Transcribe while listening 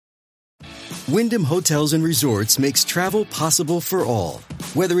Wyndham Hotels and Resorts makes travel possible for all.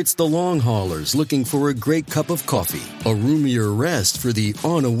 Whether it's the long haulers looking for a great cup of coffee, a roomier rest for the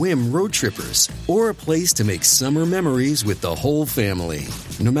on-a-whim road trippers, or a place to make summer memories with the whole family.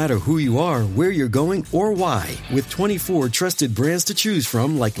 No matter who you are, where you're going, or why, with 24 trusted brands to choose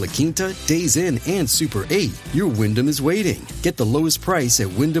from like La Quinta, Days Inn, and Super 8, your Wyndham is waiting. Get the lowest price at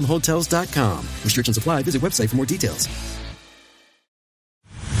WyndhamHotels.com. Restrictions apply. Visit website for more details.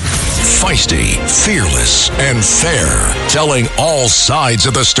 Feisty, fearless, and fair, telling all sides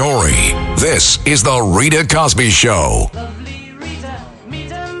of the story. This is The Rita Cosby Show. Lovely Rita,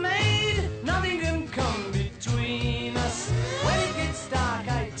 meet a maid. Nothing can come between us. When it gets dark,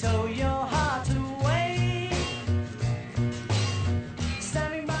 I tow your heart away.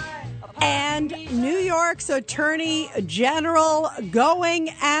 Standing by. And New York's Attorney General going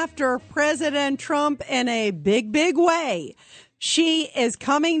after President Trump in a big, big way. She is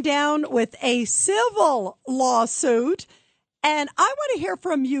coming down with a civil lawsuit, and I want to hear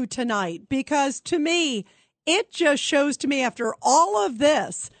from you tonight because to me, it just shows to me after all of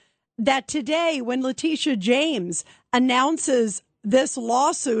this that today when Letitia James announces this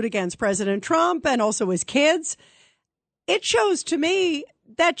lawsuit against President Trump and also his kids, it shows to me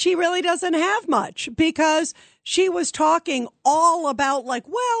that she really doesn't have much because she was talking all about like,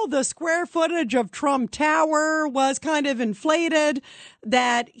 well, the square footage of Trump Tower was kind of inflated,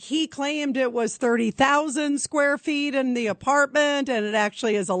 that he claimed it was 30,000 square feet in the apartment and it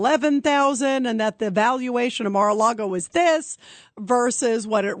actually is 11,000 and that the valuation of Mar-a-Lago was this versus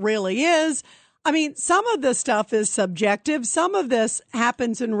what it really is. I mean, some of this stuff is subjective. Some of this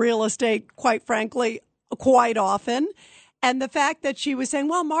happens in real estate, quite frankly, quite often. And the fact that she was saying,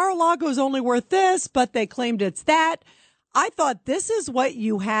 well, Mar-a-Lago is only worth this, but they claimed it's that. I thought this is what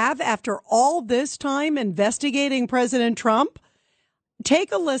you have after all this time investigating President Trump.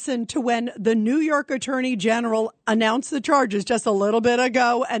 Take a listen to when the New York Attorney General announced the charges just a little bit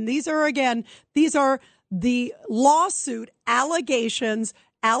ago. And these are the lawsuit allegations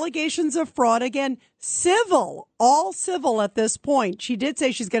of fraud. Again, civil, all civil at this point. She did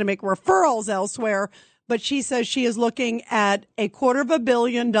say she's going to make referrals elsewhere, but she says she is looking at $250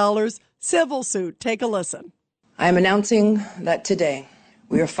 million civil suit. Take a listen. I am announcing that today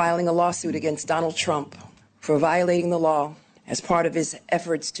we are filing a lawsuit against Donald Trump for violating the law as part of his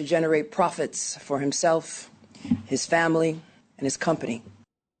efforts to generate profits for himself, his family, and his company.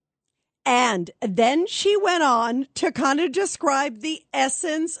 And then she went on to kind of describe the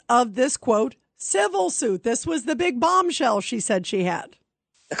essence of this, quote, civil suit. This was the big bombshell she said she had.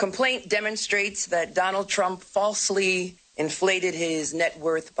 The complaint demonstrates that Donald Trump falsely inflated his net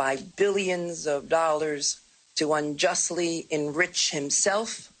worth by billions of dollars to unjustly enrich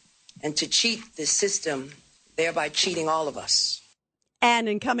himself and to cheat the system, thereby cheating all of us. And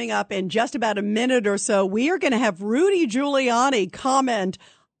in coming up in just about a minute or so, we are going to have Rudy Giuliani comment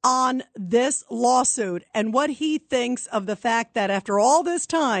on this lawsuit and what he thinks of the fact that after all this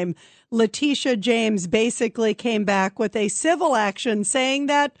time, Letitia James basically came back with a civil action saying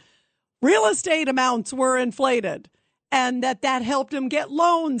that real estate amounts were inflated and that helped him get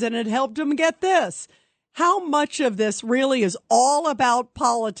loans and it helped him get this. How much of this really is all about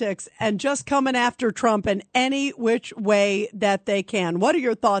politics and just coming after Trump in any which way that they can? What are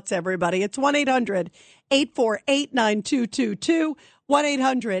your thoughts, everybody? It's 1-800-848-9222,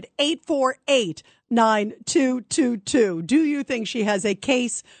 1-800-848-9222. Do you think she has a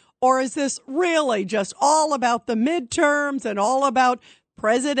case? Or is this really just all about the midterms and all about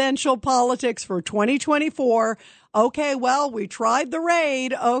presidential politics for 2024? Okay, well, we tried the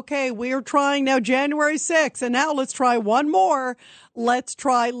raid. Okay, we're trying now January 6th. And now let's try one more. Let's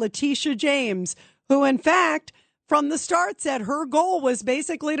try Letitia James, who, in fact, from the start said her goal was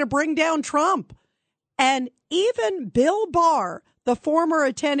basically to bring down Trump. And even Bill Barr, the former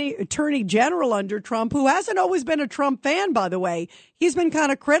attorney general under Trump, who hasn't always been a Trump fan, by the way. He's been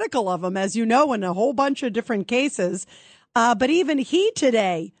kind of critical of him, as you know, in a whole bunch of different cases. But even he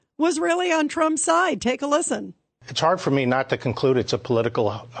today was really on Trump's side. Take a listen. It's hard for me not to conclude it's a political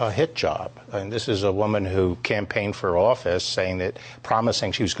hit job. I mean, this is a woman who campaigned for office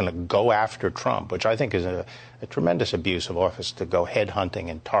promising she was going to go after Trump, which I think is a tremendous abuse of office to go headhunting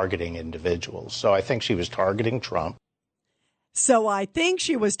and targeting individuals. So I think she was targeting Trump.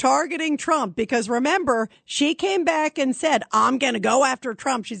 Because remember, she came back and said, I'm going to go after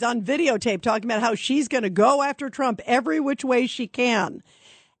Trump. She's on videotape talking about how she's going to go after Trump every which way she can.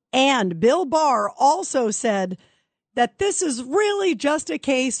 And Bill Barr also said that this is really just a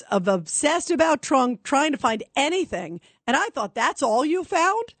case of obsessed about Trump, trying to find anything. And I thought, that's all you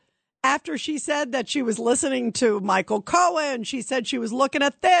found? After she said that she was listening to Michael Cohen, she said she was looking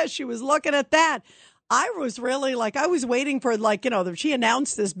at this, she was looking at that. I was really I was waiting for she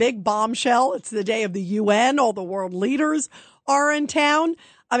announced this big bombshell. It's the day of the UN. All the world leaders are in town.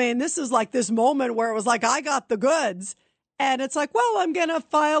 I mean, this is like this moment where it was like, I got the goods. And it's like, well, I'm going to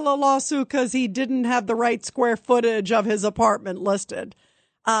file a lawsuit because he didn't have the right square footage of his apartment listed.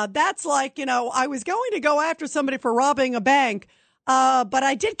 That's like, I was going to go after somebody for robbing a bank, but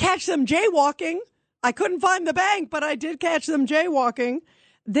I did catch them jaywalking. I couldn't find the bank, but I did catch them jaywalking.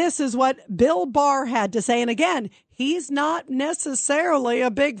 This is what Bill Barr had to say. And again, he's not necessarily a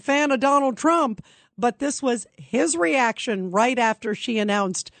big fan of Donald Trump, but this was his reaction right after she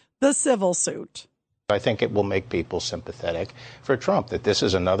announced the civil suit. I think it will make people sympathetic for Trump, that this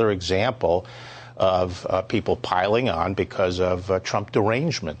is another example of people piling on because of Trump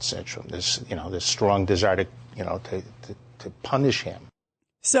derangement syndrome, this strong desire to punish him.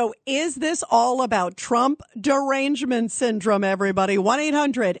 So is this all about Trump derangement syndrome, everybody?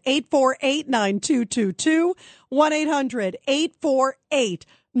 1-800-848-9222,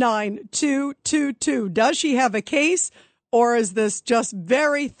 1-800-848-9222. Does she have a case, or is this just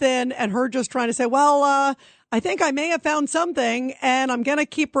very thin and her just trying to say, well, I think I may have found something and I'm going to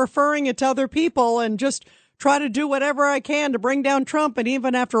keep referring it to other people and just try to do whatever I can to bring down Trump. And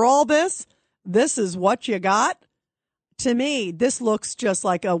even after all this is what you got? To me, this looks just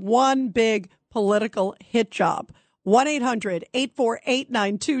like a one big political hit job.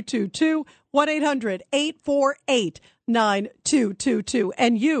 1-800-848-9222, 1-800-848-9222.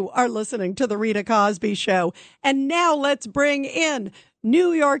 And you are listening to The Rita Cosby Show. And now let's bring in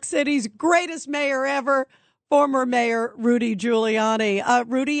New York City's greatest mayor ever, former Mayor Rudy Giuliani.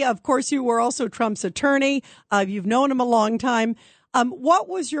 Rudy, of course, you were also Trump's attorney. You've known him a long time. What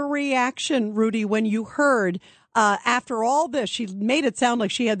was your reaction, Rudy, when you heard after all this, she made it sound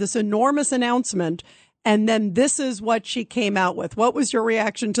like she had this enormous announcement, and then this is what she came out with? What was your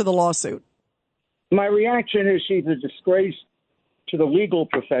reaction to the lawsuit? My reaction is she's a disgrace to the legal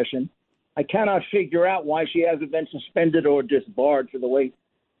profession. I cannot figure out why she hasn't been suspended or disbarred for the way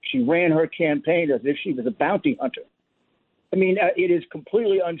she ran her campaign as if she was a bounty hunter. I mean, it is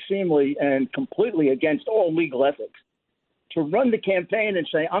completely unseemly and completely against all legal ethics to run the campaign and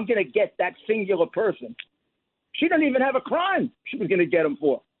say, I'm going to get that singular person. She doesn't even have a crime she was going to get him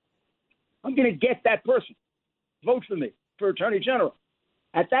for. I'm going to get that person. Vote for me for Attorney General.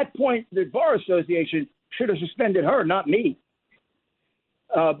 At that point, the Bar Association should have suspended her, not me.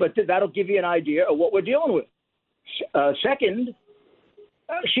 But that'll give you an idea of what we're dealing with. Second,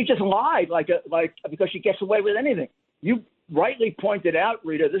 she just lied because she gets away with anything. You rightly pointed out,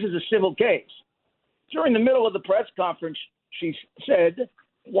 Rita, this is a civil case. During the middle of the press conference, she said,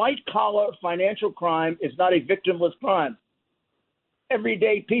 white-collar financial crime is not a victimless crime.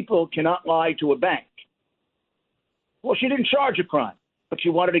 Everyday people cannot lie to a bank. Well, she didn't charge a crime, but she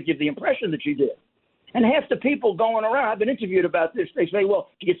wanted to give the impression that she did. And half the people going around, I've been interviewed about this, they say, well,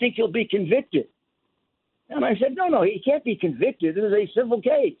 do you think he'll be convicted? And I said, no, he can't be convicted. This is a civil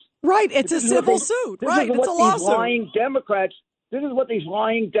case. Right, it's a civil suit. Right, it's a lawsuit. This is what these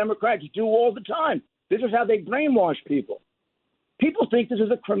lying Democrats do all the time. This is how they brainwash people. People think this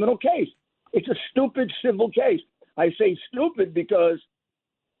is a criminal case. It's a stupid civil case. I say stupid because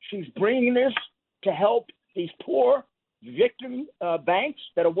she's bringing this to help these poor victim banks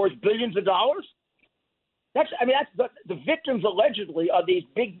that are worth billions of dollars. That's the victims allegedly are these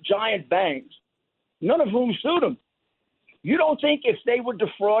big giant banks, none of whom sued them. You don't think if they were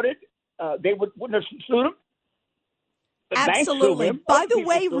defrauded, they wouldn't have sued them? Absolutely. By the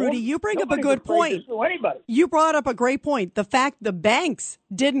way, Rudy, you bring up a good point. You brought up a great point. The fact the banks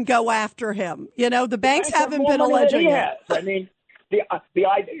didn't go after him. The banks haven't been alleging it. I mean,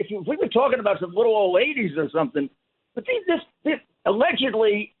 if we were talking about some little old ladies or something, but this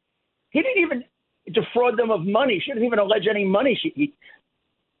allegedly, he didn't even defraud them of money. She didn't even allege any money.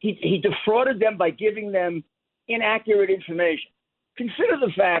 He defrauded them by giving them inaccurate information. Consider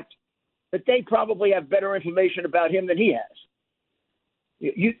the fact that they probably have better information about him than he has.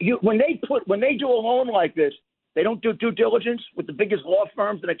 When they do a loan like this, they don't do due diligence with the biggest law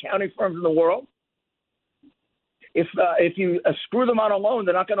firms and accounting firms in the world. If you screw them on a loan,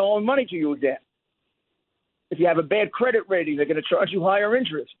 they're not going to loan money to you again. If you have a bad credit rating, they're going to charge you higher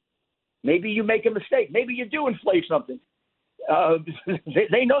interest. Maybe you make a mistake. Maybe you do inflate something.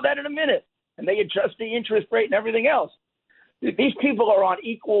 They know that in a minute, and they adjust the interest rate and everything else. These people are on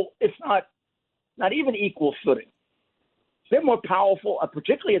equal, if not even equal footing. They're more powerful,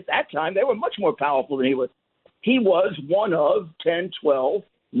 particularly at that time. They were much more powerful than he was. He was one of 10, 12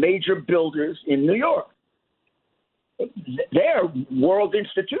 major builders in New York. They're world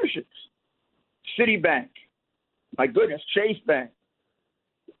institutions. Citibank, my goodness, Chase Bank.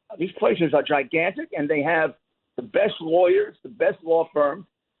 These places are gigantic, and they have the best lawyers, the best law firms,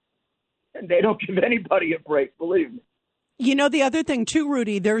 and they don't give anybody a break, believe me. You know, the other thing too,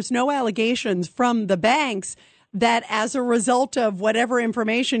 Rudy, there's no allegations from the banks that as a result of whatever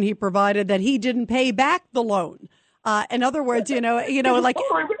information he provided that he didn't pay back the loan. In other words, like,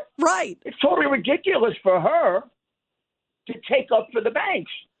 right. It's totally ridiculous for her to take up for the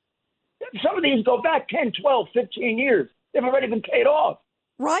banks. Some of these go back 10, 12, 15 years. They've already been paid off.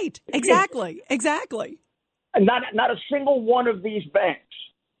 Right. Exactly. And not a single one of these banks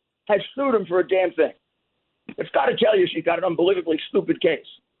has sued him for a damn thing. It's got to tell you she's got an unbelievably stupid case.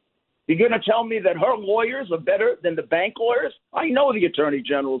 You're going to tell me that her lawyers are better than the bank lawyers? I know the Attorney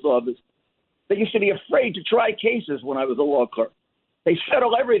General's office. They used to be afraid to try cases when I was a law clerk. They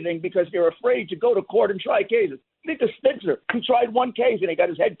settle everything because they're afraid to go to court and try cases. Think of Spitzer. He tried one case and he got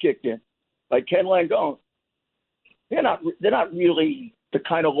his head kicked in by Ken Langone. They're not really the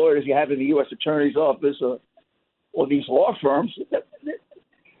kind of lawyers you have in the U.S. Attorney's Office or these law firms.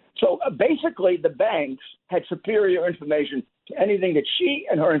 So basically, the banks had superior information to anything that she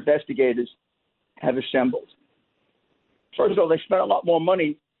and her investigators have assembled. First of all, they spent a lot more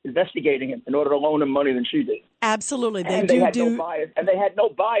money investigating him in order to loan him money than she did. Absolutely. They had no bias, and they had no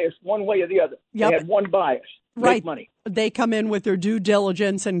biase one way or the other. Yep. They had one bias, make money. They come in with their due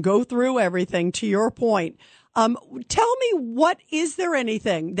diligence and go through everything, to your point. Tell me, is there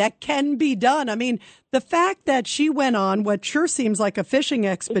anything that can be done? I mean, the fact that she went on what sure seems like a fishing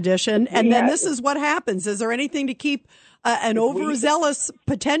expedition, and then this is what happens. Is there anything to keep an overzealous,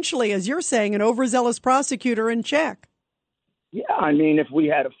 potentially, as you're saying, an overzealous prosecutor in check? Yeah, I mean, if we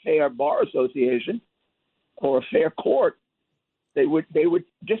had a fair bar association or a fair court, they would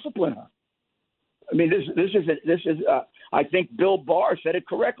discipline her. I mean, this is I think Bill Barr said it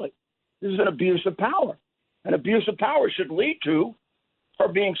correctly. This is an abuse of power. An abuse of power should lead to her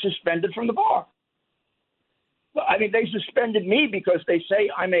being suspended from the bar. I mean, they suspended me because they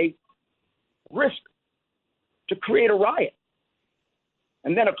say I'm a risk to create a riot.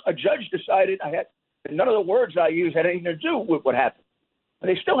 And then a judge decided none of the words I used had anything to do with what happened. And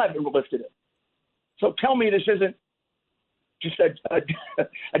they still haven't lifted it. So tell me this isn't just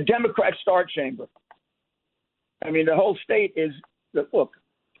a Democrat star chamber. I mean, the whole state is, look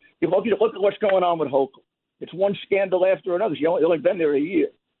at what's going on with Hochul. It's one scandal after another. She's only been there a year.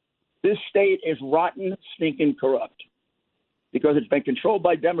 This state is rotten, stinking corrupt because it's been controlled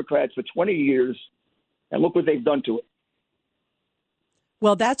by Democrats for 20 years, and look what they've done to it.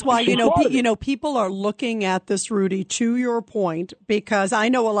 Well, that's why, people are looking at this, Rudy, to your point, because I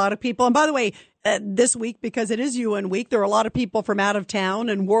know a lot of people, and by the way, this week, because it is UN week, there are a lot of people from out of town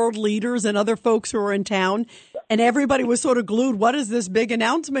and world leaders and other folks who are in town. And everybody was sort of glued. What is this big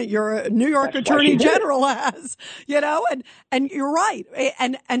announcement your New York Attorney General has? And you're right.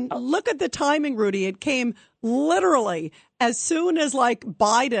 And look at the timing, Rudy. It came literally as soon as like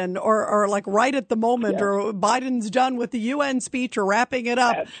Biden or like right at the moment or Biden's done with the UN speech or wrapping it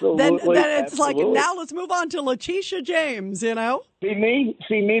up. Then it's like, now let's move on to Letitia James, See me,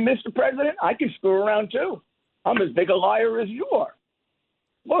 Mr. President? I can screw around too. I'm as big a liar as you are.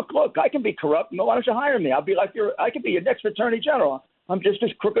 Look, I can be corrupt. No, why don't you hire me? I could be your next Attorney General. I'm just as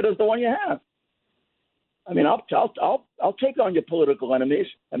crooked as the one you have. I mean, I'll take on your political enemies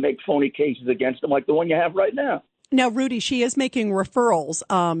and make phony cases against them like the one you have right now. Now, Rudy, she is making referrals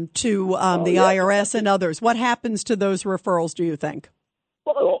to the IRS and others. What happens to those referrals, do you think?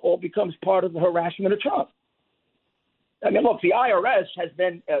 Well, it all becomes part of the harassment of Trump. I mean, look, the IRS has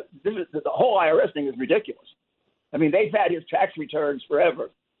been the whole IRS thing is ridiculous. I mean, they've had his tax returns forever.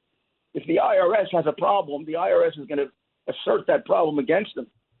 If the IRS has a problem, the IRS is going to assert that problem against them.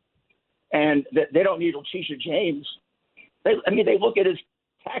 And they don't need Letitia James. They look at his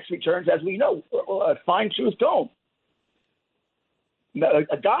tax returns, as we know, a fine-tooth comb.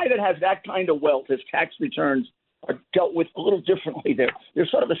 A guy that has that kind of wealth, his tax returns are dealt with a little differently. They're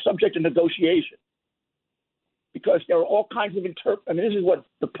sort of a subject of negotiation. Because there are all kinds of this is what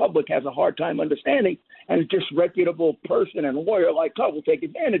the public has a hard time understanding, and a disreputable person and lawyer like her will take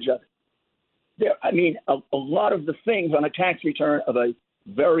advantage of it. A lot of the things on a tax return of a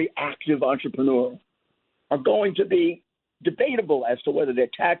very active entrepreneur are going to be debatable as to whether they're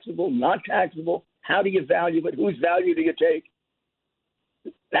taxable, not taxable. How do you value it? Whose value do you take?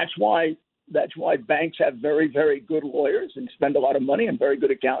 That's why banks have very, very good lawyers and spend a lot of money and very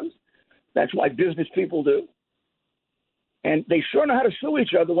good accountants. That's why business people do. And they sure know how to sue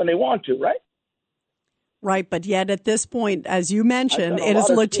each other when they want to, right? Right, but yet at this point, as you mentioned, it is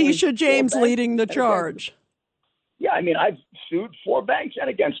Letitia James leading the charge. Yeah, I mean, I've sued 4 banks and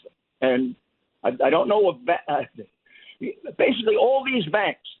against them. And I don't know what basically all these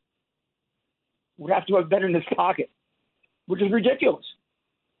banks would have to have been in his pocket, which is ridiculous.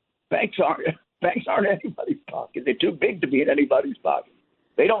 Banks aren't in anybody's pocket. They're too big to be in anybody's pocket.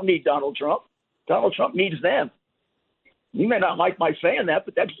 They don't need Donald Trump. Donald Trump needs them. You may not like my saying that,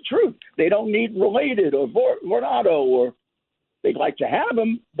 but that's the truth. They don't need Related or Vornado, or they'd like to have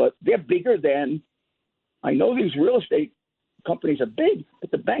them, but they're bigger than. I know these real estate companies are big,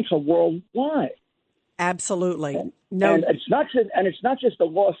 but the banks are worldwide. Absolutely. And it's not just the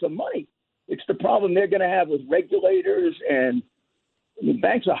loss of money. It's the problem they're going to have with regulators, and the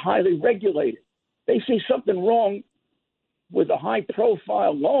banks are highly regulated. They see something wrong with a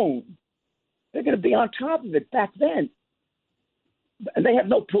high-profile loan, they're going to be on top of it back then. And they have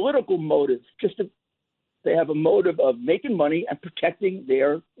no political motive. They have a motive of making money and protecting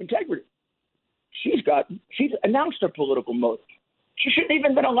their integrity. She's announced her political motive. She shouldn't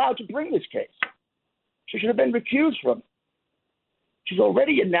even been allowed to bring this case. She should have been recused from it. She's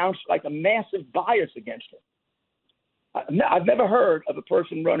already announced like a massive bias against her. I've never heard of a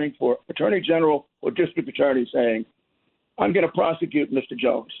person running for attorney general or district attorney saying, I'm going to prosecute Mr.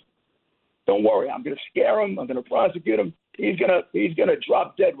 Jones. Don't worry, I'm going to scare him. I'm going to prosecute him. He's going to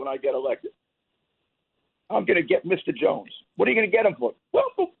drop dead when I get elected. I'm going to get Mr. Jones. What are you going to get him for? Well,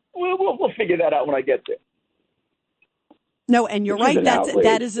 we'll figure that out when I get there. No, and you're right.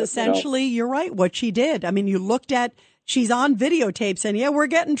 That is essentially, you're right, what she did. I mean, you looked at, she's on videotape saying, yeah, we're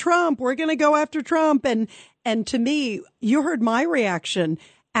getting Trump. We're going to go after Trump. And to me, you heard my reaction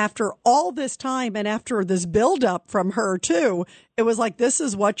after all this time and after this buildup from her, too. It was like, this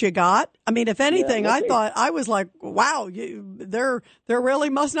is what you got. I mean, if anything, I was like, wow, there really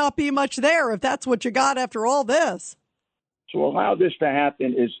must not be much there if that's what you got after all this. To allow this to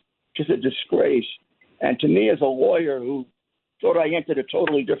happen is just a disgrace. And to me, as a lawyer who thought I entered a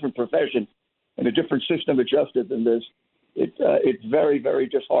totally different profession and a different system of justice than this, it's very, very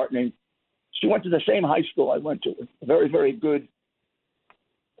disheartening. She went to the same high school I went to, a very, very good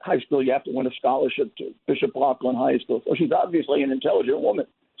high school. You have to win a scholarship to Bishop Laughlin High School. So she's obviously an intelligent woman.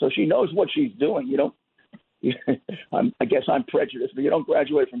 So she knows what she's doing. I guess I'm prejudiced, but you don't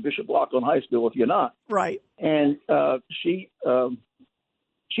graduate from Bishop Laughlin High School if you're not. Right. And she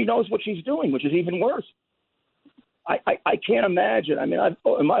knows what she's doing, which is even worse. I can't imagine. I mean,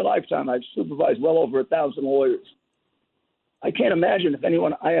 in my lifetime, I've supervised well over 1,000 lawyers. I can't imagine if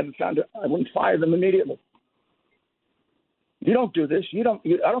anyone I haven't found, I wouldn't fire them immediately. You don't do this. I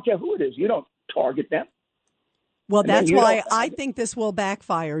don't care who it is. You don't target them. Well, that's why I think this will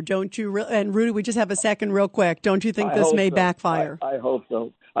backfire, don't you? And Rudy, we just have a second real quick. Don't you think this may backfire? I hope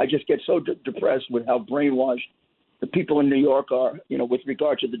so. I just get so depressed with how brainwashed the people in New York are, with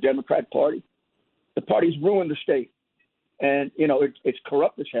regard to the Democrat Party. The party's ruined the state. And, it's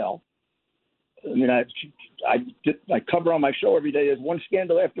corrupt as hell. I mean, I cover on my show every day. There's one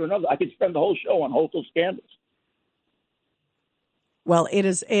scandal after another. I could spend the whole show on Hochul scandals. Well, it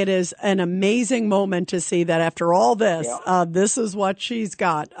is an amazing moment to see that after all this, this is what she's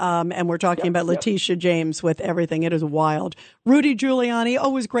got. And we're talking about Letitia James with everything. It is wild. Rudy Giuliani,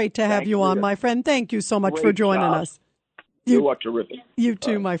 always great to have you on, my friend. Thank you so much for joining us. You are terrific. You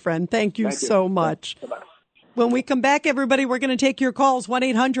too, my friend. Thank you so much. Bye-bye. When we come back, everybody, we're going to take your calls,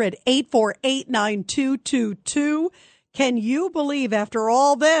 1-800-848-9222. Can you believe after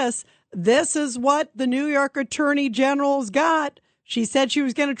all this, this is what the New York Attorney General's got? She said she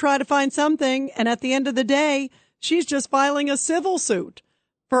was going to try to find something, and at the end of the day, she's just filing a civil suit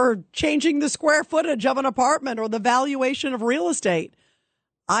for changing the square footage of an apartment or the valuation of real estate.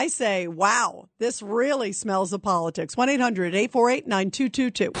 I say, wow, this really smells of politics.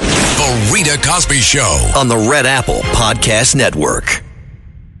 1-800-848-9222. The Rita Cosby Show on the Red Apple Podcast Network.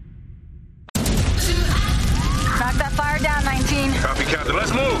 Knock that fire down, 19. Copy, Captain.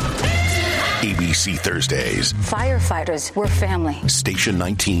 Let's move. ABC Thursdays. Firefighters, we're family. Station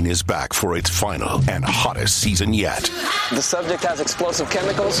 19 is back for its final and hottest season yet. The subject has explosive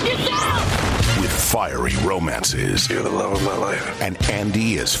chemicals. With fiery romances. You're the love of my life. And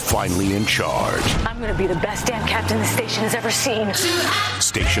Andy is finally in charge. I'm going to be the best damn captain the station has ever seen.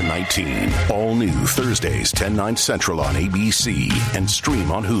 Station 19. All new Thursdays, 10/9 Central on ABC and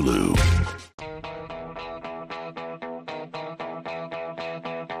stream on Hulu.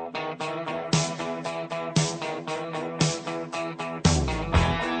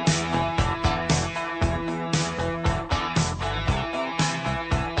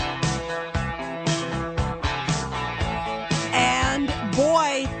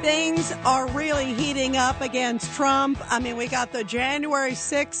 Are really heating up against Trump. I mean, we got the January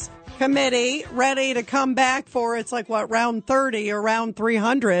 6th committee ready to come back for, it's like, what, round 30 or round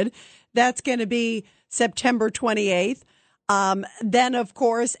 300. That's going to be September 28th. Then, of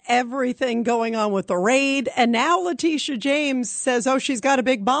course, everything going on with the raid. And now Letitia James says, oh, she's got a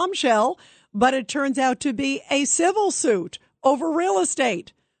big bombshell, but it turns out to be a civil suit over real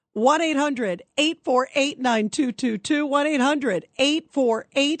estate. 1-800-848-9222.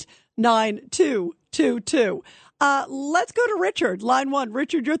 1-800-848-9222. Let's go to Richard, line 1.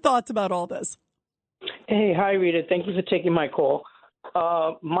 Richard, your thoughts about all this? Hey, hi, Rita. Thank you for taking my call.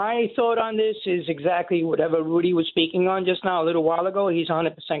 My thought on this is exactly whatever Rudy was speaking on just now a little while ago. He's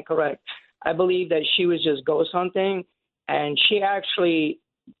 100% correct. I believe that she was just ghost hunting, and she actually,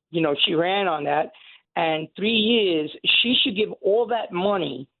 she ran on that. And 3 years, she should give all that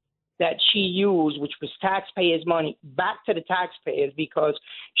money that she used, which was taxpayers' money, back to the taxpayers, because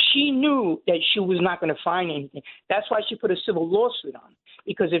she knew that she was not going to find anything. That's why she put a civil lawsuit on.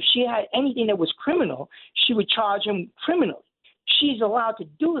 Because if she had anything that was criminal, she would charge him criminally. She's allowed to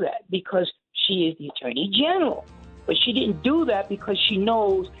do that because she is the Attorney General. But she didn't do that because she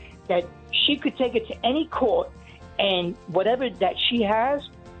knows that she could take it to any court, and whatever that she has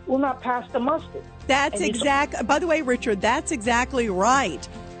will not pass the muster. By the way, Richard, that's exactly right.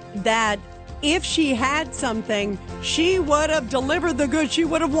 That if she had something, she would have delivered the goods. She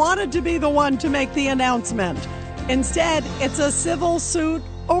would have wanted to be the one to make the announcement. Instead, it's a civil suit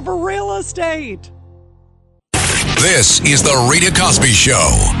over real estate. This is the Rita Cosby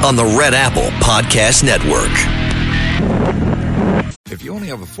Show on the Red Apple Podcast Network. If you only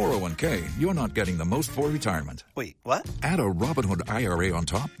have a 401k, you're not getting the most for retirement. Wait, what? Add a Robinhood IRA on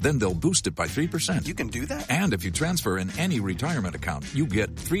top, then they'll boost it by 3%. You can do that? And if you transfer in any retirement account, you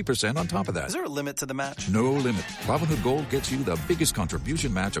get 3% on top of that. Is there a limit to the match? No limit. Robinhood Gold gets you the biggest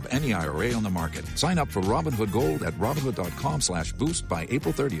contribution match of any IRA on the market. Sign up for Robinhood Gold at Robinhood.com/boost by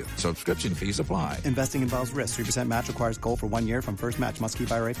April 30th. Subscription fees apply. Investing involves risk. 3% match requires gold for 1 year from first match. Must keep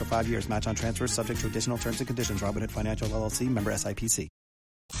IRA for 5 years. Match on transfers subject to additional terms and conditions. Robinhood Financial LLC, member SIPC.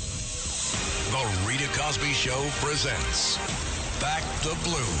 The Rita Cosby Show presents Back the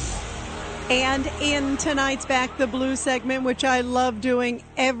Blue. And in tonight's Back the Blue segment, which I love doing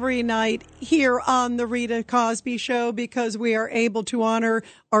every night here on the Rita Cosby Show, because we are able to honor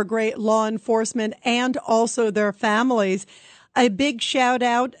our great law enforcement and also their families. A big shout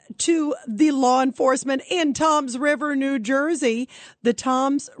out to the law enforcement in Toms River, New Jersey. The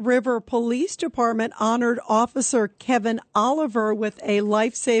Toms River Police Department honored Officer Kevin Oliver with a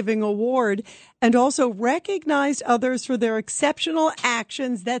life-saving award and also recognized others for their exceptional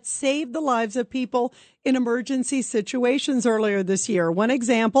actions that saved the lives of people in emergency situations earlier this year. One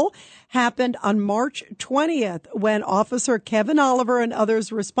example happened on March 20th when Officer Kevin Oliver and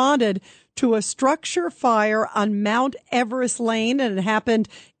others responded to a structure fire on Mount Everest Lane, and it happened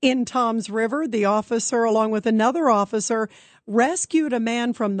in Toms River. The officer, along with another officer, rescued a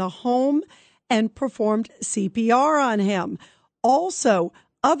man from the home and performed CPR on him. Also,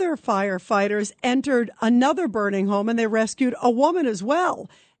 other firefighters entered another burning home and they rescued a woman as well.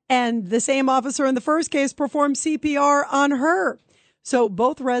 And the same officer in the first case performed CPR on her. So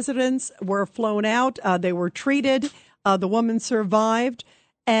both residents were flown out. They were treated. The woman survived.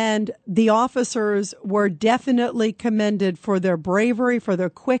 And the officers were definitely commended for their bravery, for their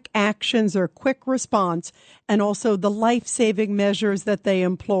quick actions, their quick response, and also the life-saving measures that they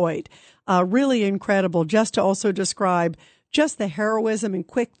employed. Really incredible, just to also describe just the heroism and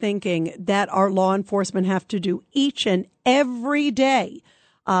quick thinking that our law enforcement have to do each and every day,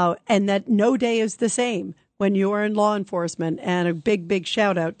 and that no day is the same when you are in law enforcement. And a big, big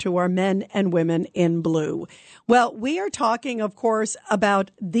shout out to our men and women in blue. Well, we are talking, of course,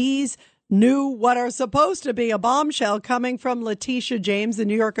 about these new, what are supposed to be a bombshell coming from Letitia James, the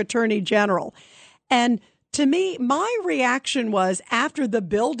New York Attorney General. And to me, my reaction was, after the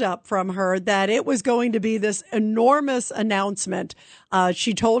buildup from her, that it was going to be this enormous announcement.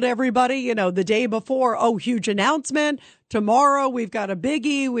 She told everybody, the day before, oh, huge announcement. Tomorrow, we've got a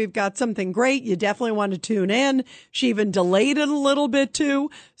biggie. We've got something great. You definitely want to tune in. She even delayed it a little bit,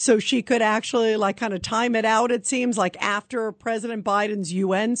 too, so she could actually kind of time it out. It seems like after President Biden's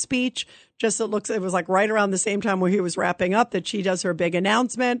UN speech, it was like right around the same time where he was wrapping up that she does her big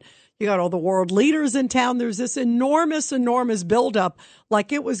announcement. You got all the world leaders in town. There's this enormous, enormous buildup,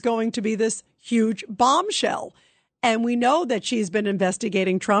 like it was going to be this huge bombshell. And we know that she's been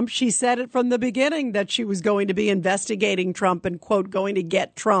investigating Trump. She said it from the beginning that she was going to be investigating Trump and, quote, going to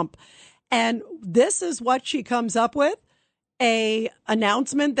get Trump. And this is what she comes up with, a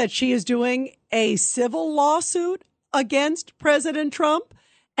announcement that she is doing a civil lawsuit against President Trump.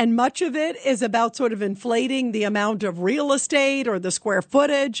 And much of it is about sort of inflating the amount of real estate or the square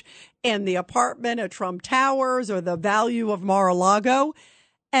footage in the apartment at Trump Towers or the value of Mar-a-Lago.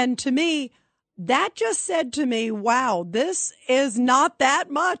 And to me, that just said to me, wow, this is not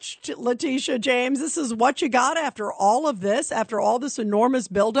that much, Letitia James. This is what you got after all of this, after all this enormous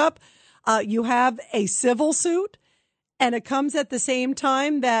buildup. You have a civil suit, and it comes at the same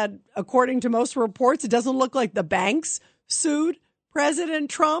time that, according to most reports, it doesn't look like the banks sued President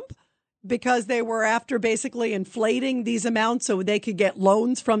Trump because they were after basically inflating these amounts so they could get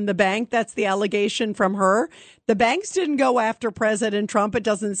loans from the bank. That's the allegation from her. The banks didn't go after President Trump, it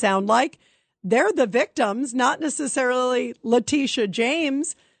doesn't sound like. They're the victims, not necessarily Letitia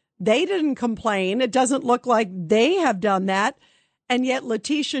James. They didn't complain. It doesn't look like they have done that. And yet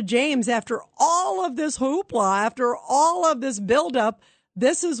Letitia James, after all of this hoopla, after all of this buildup,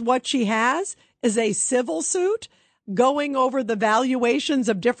 this is what she has, is a civil suit going over the valuations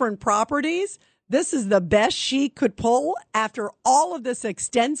of different properties. This is the best she could pull after all of this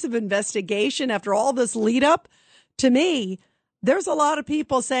extensive investigation, after all this lead up. To me, there's a lot of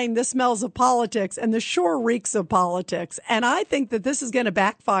people saying this smells of politics, and this sure reeks of politics. And I think that this is going to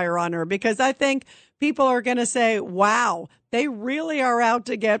backfire on her, because I think people are going to say, wow, they really are out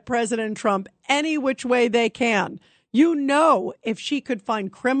to get President Trump any which way they can. You know, if she could find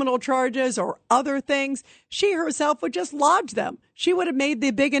criminal charges or other things, she herself would just lodge them. She would have made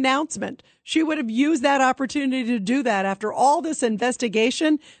the big announcement. She would have used that opportunity to do that. After all this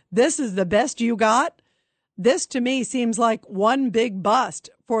investigation, this is the best you got. This, to me, seems like one big bust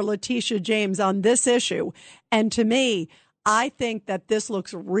for Letitia James on this issue. And to me, I think that this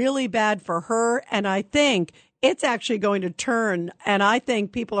looks really bad for her. And I think it's actually going to turn. And I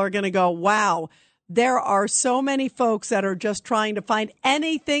think people are going to go, wow, there are so many folks that are just trying to find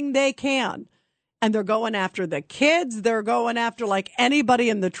anything they can. And they're going after the kids. They're going after like anybody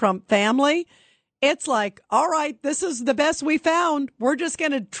in the Trump family. It's like, all right, this is the best we found. We're just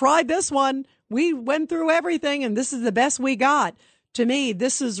going to try this one. We went through everything, and this is the best we got. To me,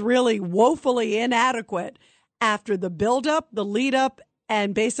 this is really woefully inadequate after the buildup, the lead up,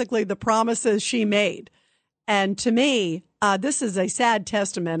 and basically the promises she made. And to me, this is a sad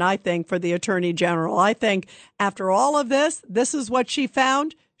testament, I think, for the Attorney General. I think after all of this, this is what she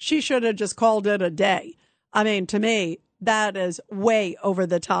found. She should have just called it a day. I mean, to me, that is way over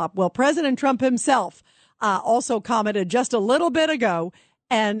the top. Well, President Trump himself also commented just a little bit ago,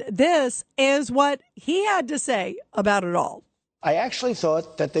 and this is what he had to say about it all. I actually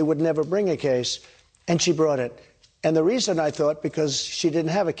thought that they would never bring a case, and she brought it. And the reason I thought, because she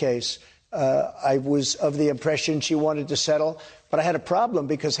didn't have a case. I was of the impression she wanted to settle, but I had a problem,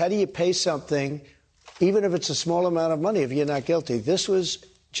 because how do you pay something, even if it's a small amount of money, if you're not guilty? This was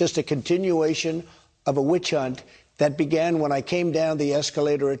just a continuation of a witch hunt that began when I came down the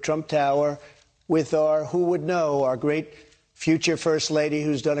escalator at Trump Tower with our, who would know, our great future First Lady,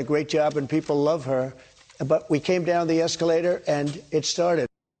 who's done a great job and people love her. But we came down the escalator and it started.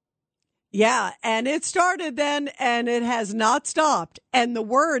 Yeah, and it started then, and it has not stopped. And the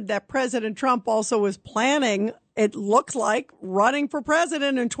word that President Trump also was planning, it looks like, running for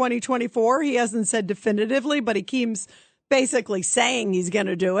president in 2024. He hasn't said definitively, but he keeps basically saying he's going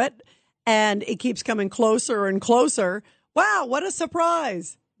to do it. And it keeps coming closer and closer. Wow, what a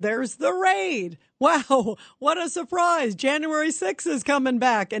surprise. There's the raid. Wow, what a surprise. January 6th is coming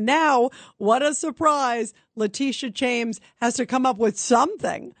back. And now, what a surprise. Letitia James has to come up with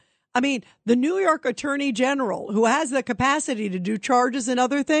something. I mean, the New York Attorney General, who has the capacity to do charges and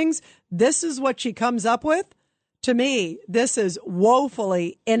other things, this is what she comes up with. To me, this is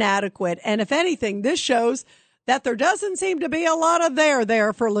woefully inadequate. And if anything, this shows that there doesn't seem to be a lot of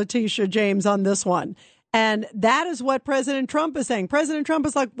there for Letitia James on this one. And that is what President Trump is saying. President Trump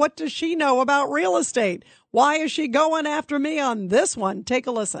is like, what does she know about real estate? Why is she going after me on this one? Take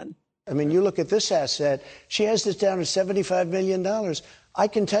a listen. I mean, you look at this asset. She has this down to $75 million. I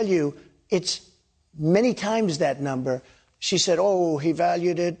can tell you it's many times that number. She said, oh, he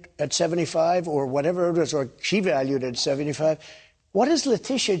valued it at 75 or whatever it was, or she valued it at 75. What does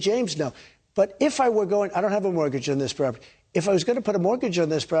Letitia James know? But if I were going, I don't have a mortgage on this property. If I was going to put a mortgage on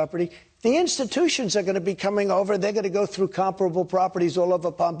this property, the institutions are going to be coming over. They're going to go through comparable properties all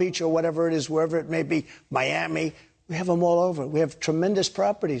over Palm Beach or whatever it is, wherever it may be, Miami. We have them all over. We have tremendous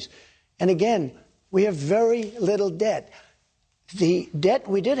properties. And again, we have very little debt. The debt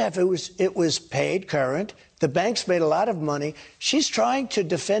we did have, it was paid current. The banks made a lot of money. She's trying to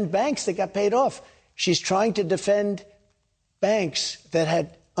defend banks that got paid off. She's trying to defend banks that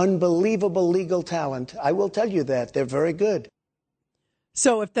had unbelievable legal talent. I will tell you that. They're very good.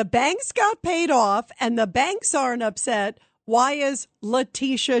 So if the banks got paid off and the banks aren't upset, Why is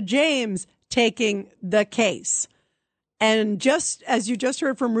Letitia James taking the case? And just as you just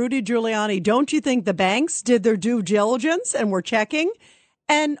heard from Rudy Giuliani, don't you think the banks did their due diligence and were checking?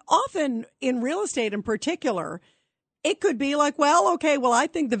 And often in real estate in particular, it could be like, well, okay, well, I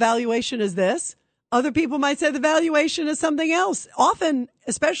think the valuation is this. Other people might say the valuation is something else. Often,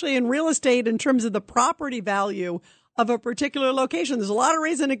 especially in real estate, in terms of the property value of a particular location, there's a lot of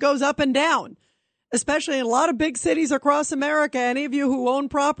reason it goes up and down, especially in a lot of big cities across America. Any of you who own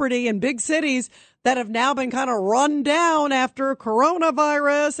property in big cities that have now been kind of run down after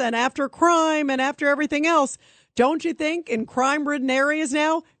coronavirus and after crime and after everything else, don't you think in crime-ridden areas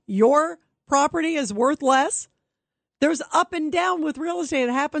now, your property is worth less? There's up and down with real estate.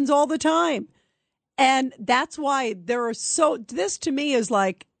 It happens all the time. And that's why this to me is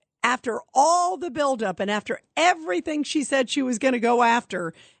like, after all the buildup and after everything she said she was going to go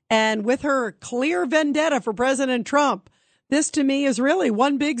after, and with her clear vendetta for President Trump, this to me is really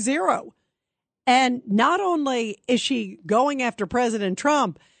one big zero. And not only is she going after President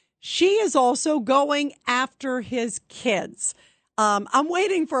Trump, she is also going after his kids. I'm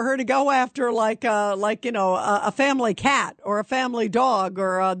waiting for her to go after a family cat or a family dog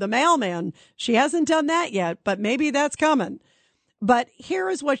or the mailman. She hasn't done that yet, but maybe that's coming. But here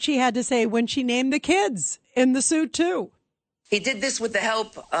is what she had to say when she named the kids in the suit, too. He did this with the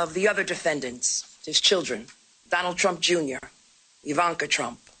help of the other defendants, his children, Donald Trump Jr., Ivanka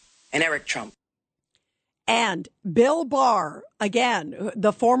Trump, and Eric Trump. And Bill Barr, again,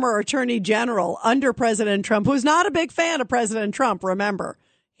 the former attorney general under President Trump, who's not a big fan of President Trump, remember.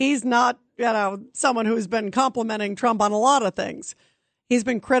 He's not, someone who's been complimenting Trump on a lot of things. He's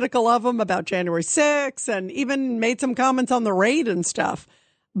been critical of him about January 6th and even made some comments on the raid and stuff.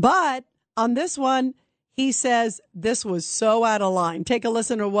 But on this one, he says this was so out of line. Take a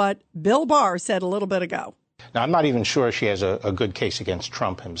listen to what Bill Barr said a little bit ago. Now, I'm not even sure she has a good case against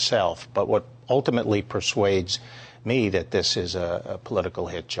Trump himself, but what ultimately persuades me that this is a political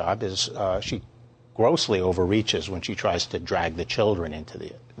hit job is she grossly overreaches when she tries to drag the children into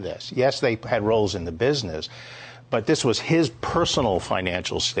this. Yes, they had roles in the business, but this was his personal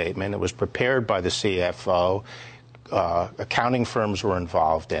financial statement. It was prepared by the CFO. Accounting firms were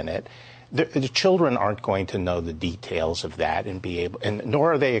involved in it. The children aren't going to know the details of that and be able, and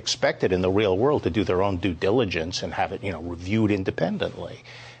nor are they expected in the real world to do their own due diligence and have it, reviewed independently.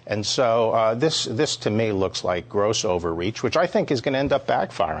 And so this to me looks like gross overreach, which I think is going to end up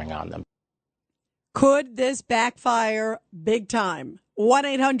backfiring on them. Could this backfire big time?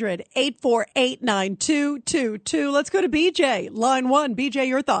 1-800-848-9222. Let's go to BJ, line 1. BJ,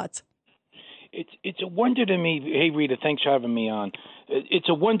 your thoughts. It's a wonder to me. Hey, Rita, thanks for having me on. It's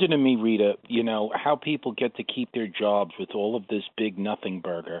a wonder to me, Rita, how people get to keep their jobs with all of this big nothing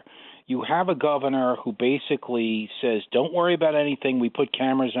burger. You have a governor who basically says, don't worry about anything. We put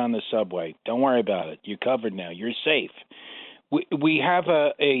cameras on the subway. Don't worry about it. You're covered now. You're safe. We have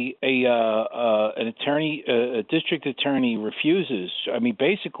an attorney, a district attorney refuses. I mean,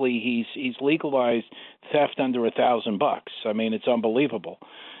 basically, he's legalized theft under $1,000. I mean, it's unbelievable.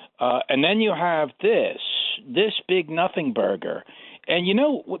 And then you have this big nothing burger. And,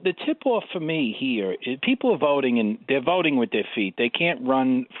 the tip-off for me here is people are voting, and they're voting with their feet. They can't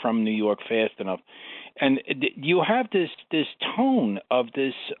run from New York fast enough. And you have this tone of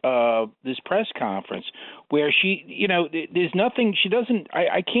this press conference where she, there's nothing, she doesn't,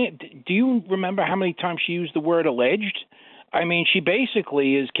 I can't, do you remember how many times she used the word alleged? I mean, she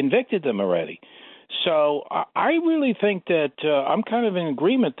basically has convicted them already. So I really think that I'm kind of in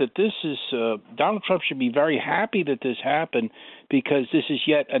agreement that this is Donald Trump should be very happy that this happened, because this is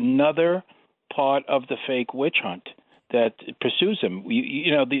yet another part of the fake witch hunt that pursues him.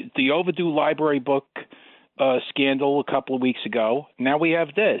 The overdue library book scandal a couple of weeks ago. Now we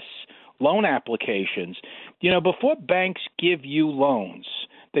have this. Loan applications. Before banks give you loans,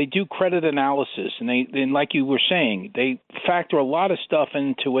 they do credit analysis, and and like you were saying, they factor a lot of stuff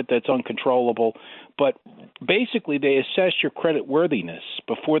into it that's uncontrollable. But basically, they assess your credit worthiness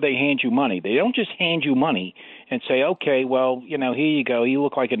before they hand you money. They don't just hand you money and say, okay, well, here you go. You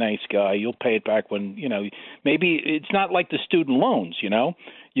look like a nice guy. You'll pay it back when, maybe it's not like the student loans, You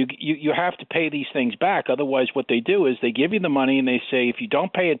have to pay these things back. Otherwise, what they do is they give you the money and they say, if you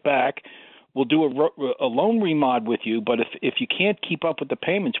don't pay it back, we'll do a loan remod with you, but if you can't keep up with the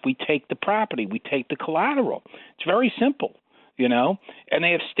payments, we take the property, we take the collateral. It's very simple, And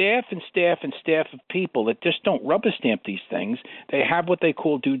they have staff of people that just don't rubber stamp these things. They have what they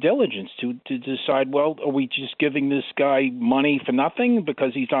call due diligence to decide, well, are we just giving this guy money for nothing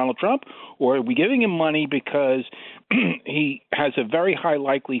because he's Donald Trump, or are we giving him money because he has a very high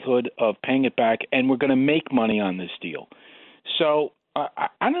likelihood of paying it back, and we're going to make money on this deal? So I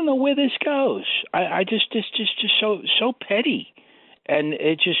don't know where this goes. I just so petty, and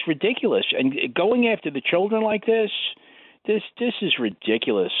it's just ridiculous. And going after the children like this is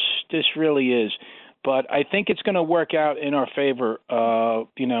ridiculous. This really is. But I think it's going to work out in our favor.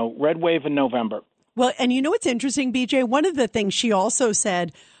 Red wave in November. Well, and you know what's interesting, BJ? One of the things she also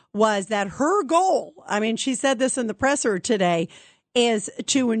said was that her goal, I mean, she said this in the presser today, is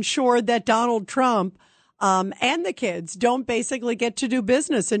to ensure that Donald Trump and the kids don't basically get to do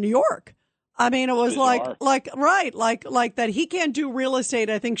business in New York. I mean, it was like that he can't do real estate,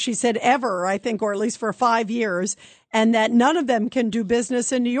 I think she said, ever, or at least for 5 years, and that none of them can do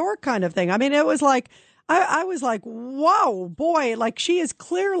business in New York kind of thing. I mean, it was like, I was like, whoa, boy, like she is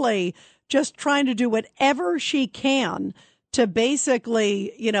clearly just trying to do whatever she can to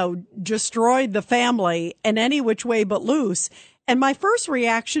basically, destroy the family in any which way but loose. And my first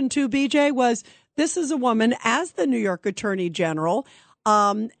reaction to BJ was, this is a woman as the New York Attorney General.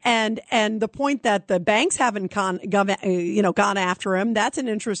 And the point that the banks haven't gone after him, that's an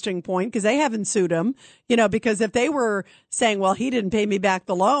interesting point because they haven't sued him, because if they were saying, well, he didn't pay me back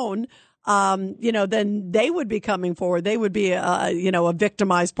the loan, then they would be coming forward. They would be, a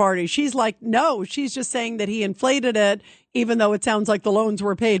victimized party. She's like, no, she's just saying that he inflated it, even though it sounds like the loans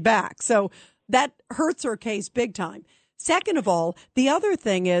were paid back. So that hurts her case big time. Second of all, the other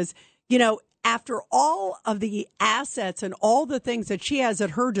thing is, after all of the assets and all the things that she has at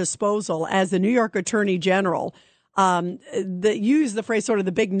her disposal as the New York Attorney General, use the phrase sort of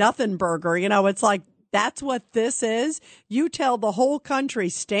the big nothing burger, it's like, that's what this is. You tell the whole country,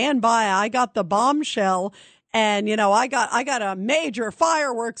 stand by. I got the bombshell and, I got a major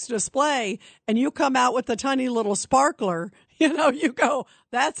fireworks display and you come out with a tiny little sparkler, you go,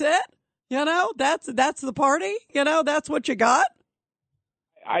 that's it. That's the party. That's what you got.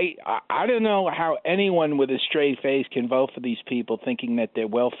 I don't know how anyone with a straight face can vote for these people thinking that their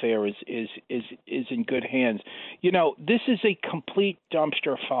welfare is in good hands. This is a complete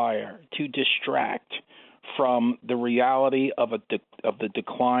dumpster fire to distract from the reality of the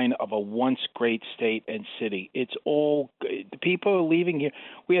decline of a once great state and city. It's all the people are leaving here.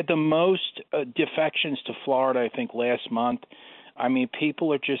 We had the most defections to Florida, I think, last month. I mean,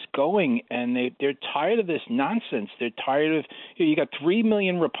 people are just going, and they're tired of this nonsense. They're tired of you got 3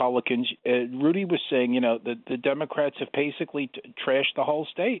 million Republicans. Rudy was saying, the Democrats have basically trashed the whole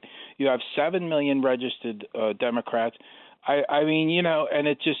state. You have 7 million registered Democrats. I mean, and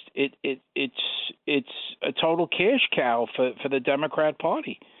it's a total cash cow for the Democrat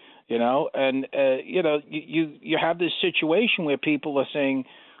Party, and you have this situation where people are saying,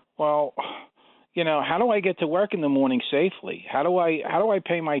 well, how do I get to work in the morning safely? How do I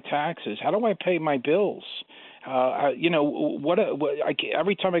pay my taxes? How do I pay my bills? Every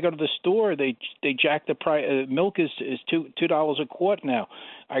time I go to the store, they jack the price. Milk is $2 a quart now.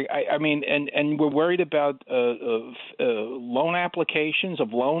 I mean, and we're worried about loan applications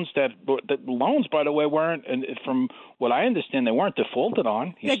of loans that loans, by the way, weren't. And from what I understand, they weren't defaulted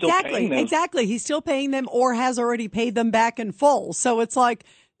on. He's still paying them. Exactly. He's still paying them, or has already paid them back in full. So it's like.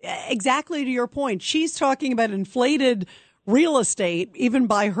 Exactly to your point. She's talking about inflated real estate, even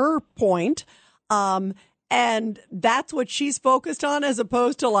by her point. And that's what she's focused on, as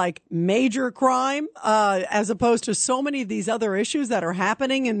opposed to like major crime, as opposed to so many of these other issues that are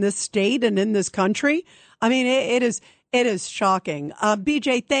happening in this state and in this country. I mean, it is shocking.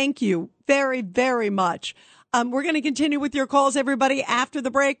 BJ, thank you very, very much. We're going to continue with your calls, everybody, after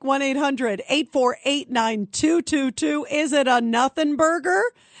the break. 1-800-848-9222. Is it a nothing burger?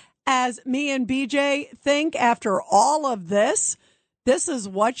 As me and BJ think, after all of this, this is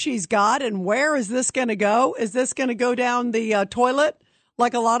what she's got. And where is this going to go? Is this going to go down the toilet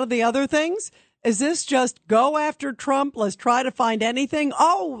like a lot of the other things? Is this just go after Trump? Let's try to find anything.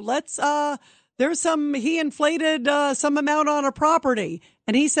 Oh, he inflated some amount on a property.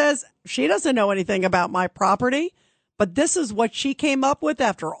 And he says, she doesn't know anything about my property. But this is what she came up with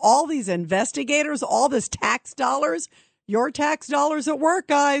after all these investigators, all this tax dollars. Your tax dollars at work,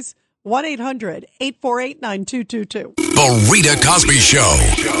 guys. 1-800-848-9222. The Rita Cosby Show.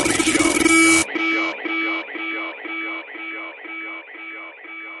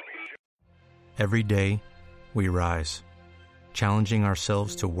 Every day, we rise, challenging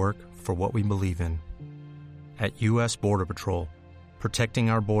ourselves to work for what we believe in. At U.S. Border Patrol, protecting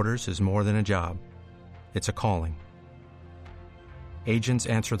our borders is more than a job. It's a calling. Agents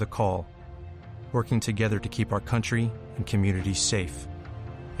answer the call, working together to keep our country and communities safe.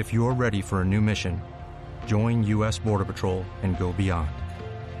 If you're ready for a new mission, join U.S. Border Patrol and go beyond.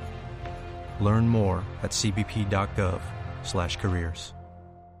 Learn more at cbp.gov/careers.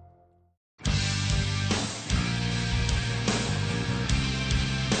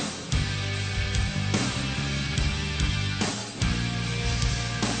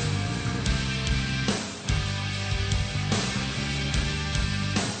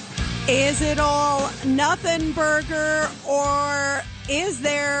 Is it all nothing burger, or is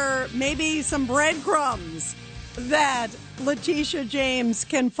there maybe some breadcrumbs that Letitia James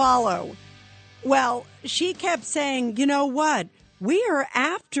can follow? Well, she kept saying, you know what? We are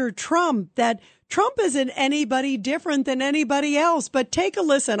after Trump, that Trump isn't anybody different than anybody else. But take a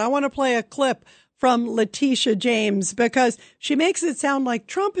listen. I want to play a clip from Letitia James because she makes it sound like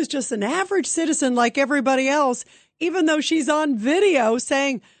Trump is just an average citizen like everybody else, even though she's on video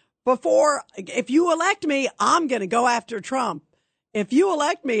saying, if you elect me, I'm going to go after Trump. If you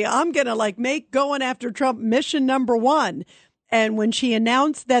elect me, I'm going to make going after Trump mission number one. And when she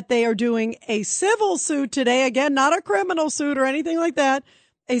announced that they are doing a civil suit today, again, not a criminal suit or anything like that,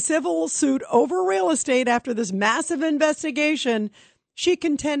 a civil suit over real estate after this massive investigation, she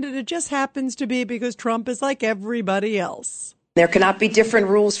contended it just happens to be because Trump is like everybody else. There cannot be different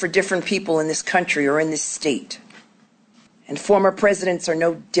rules for different people in this country or in this state. And former presidents are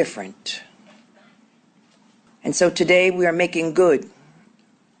no different. And so today we are making good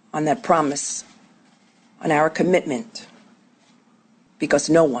on that promise, on our commitment, because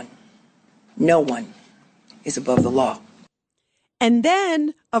no one is above the law. And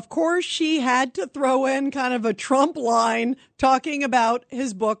then, of course, she had to throw in kind of a Trump line talking about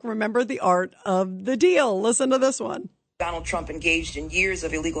his book, Remember the Art of the Deal. Listen to this one. Donald Trump engaged in years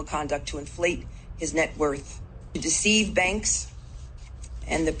of illegal conduct to inflate his net worth, to deceive banks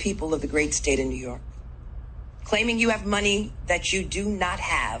and the people of the great state of New York. Claiming you have money that you do not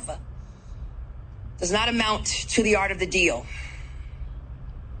have does not amount to the art of the deal.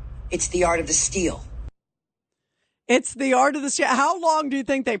 It's the art of the steal. It's the art of the steal. How long do you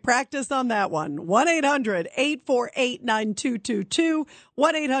think they practiced on that one? 1-800-848-9222.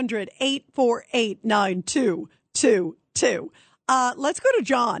 1-800-848-9222. Let's go to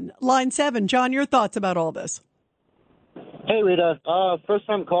John, line 7. John, your thoughts about all this? Hey, Rita.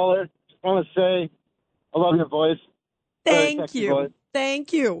 First-time caller. Just want to say I love your voice. Thank you. Voice.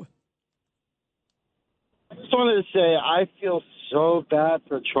 Thank you. I just wanted to say I feel so bad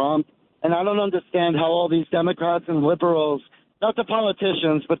for Trump, and I don't understand how all these Democrats and liberals, not the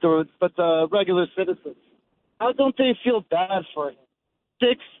politicians, but the regular citizens, how don't they feel bad for him?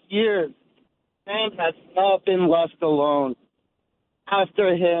 6 years, man has not been left alone.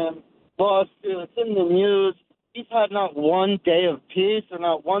 After him, lawsuits in the news, he's had not one day of peace or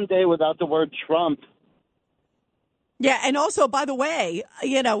not one day without the word Trump. Yeah, and also, by the way,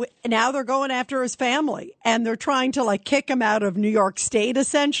 now they're going after his family, and they're trying to kick him out of New York State,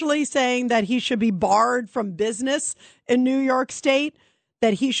 essentially, saying that he should be barred from business in New York State,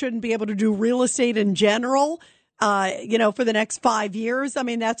 that he shouldn't be able to do real estate in general, for the next 5 years. I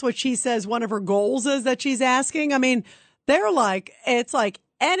mean, that's what she says one of her goals is that she's asking. I mean, they're it's like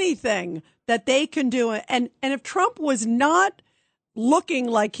anything that they can do. And if Trump was not looking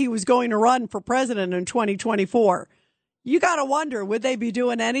like he was going to run for president in 2024, you got to wonder, would they be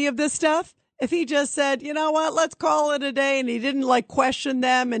doing any of this stuff? If he just said, you know what, let's call it a day, and he didn't question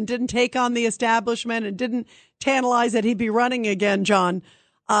them and didn't take on the establishment and didn't tantalize that he'd be running again, John,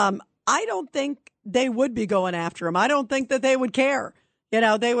 I don't think they would be going after him. I don't think that they would care.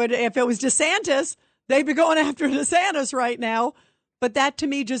 They would, if it was DeSantis, they'd be going after DeSantis right now. But that to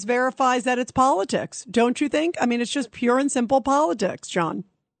me just verifies that it's politics. Don't you think? I mean, it's just pure and simple politics, John.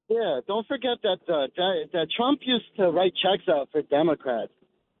 Yeah, don't forget that Trump used to write checks out for Democrats.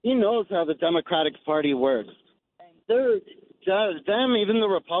 He knows how the Democratic Party works. Even the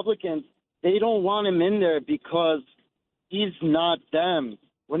Republicans, they don't want him in there because he's not them.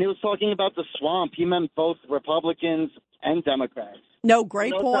 When he was talking about the swamp, he meant both Republicans and Democrats. No,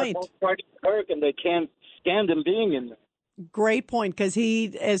 great point. Both parties work, and they can't stand him being in there. Great point, because he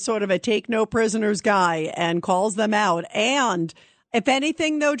is sort of a take no prisoners guy and calls them out. And if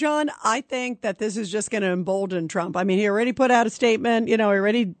anything, though, John, I think that this is just going to embolden Trump. I mean, he already put out a statement, he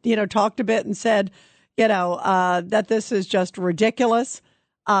already, talked a bit and said, that this is just ridiculous.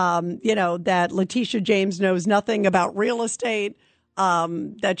 That Letitia James knows nothing about real estate,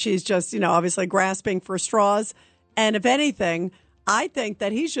 that she's just, obviously grasping for straws. And if anything, I think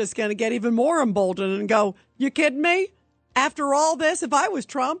that he's just going to get even more emboldened and go, you kidding me? After all this, if I was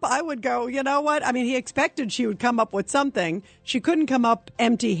Trump, I would go, you know what? I mean, he expected she would come up with something. She couldn't come up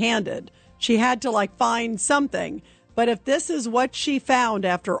empty-handed. She had to find something. But if this is what she found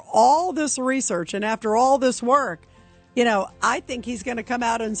after all this research and after all this work, I think he's going to come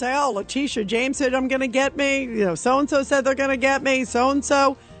out and say, oh, Letitia James said I'm going to get me. So-and-so said they're going to get me.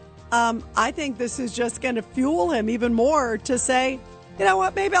 So-and-so. I think this is just going to fuel him even more to say, you know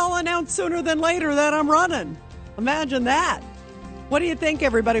what? Maybe I'll announce sooner than later that I'm running. Imagine that. What do you think,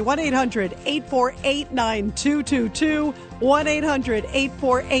 everybody? 1-800-848-9222.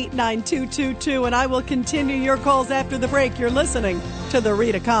 1-800-848-9222. And I will continue your calls after the break. You're listening to The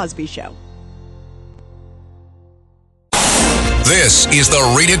Rita Cosby Show. This is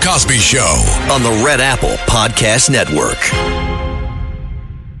The Rita Cosby Show on the Red Apple Podcast Network.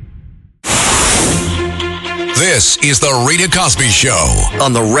 This is The Rita Cosby Show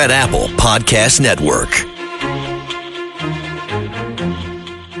on the Red Apple Podcast Network.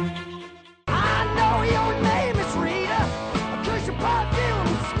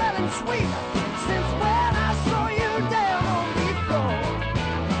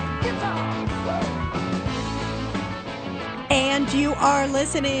 And you are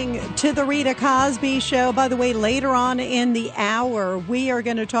listening to The Rita Cosby Show. By the way, later on in the hour, we are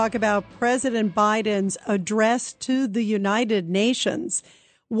going to talk about President Biden's address to the United Nations.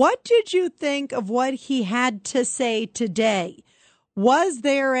 What did you think of what he had to say today? Was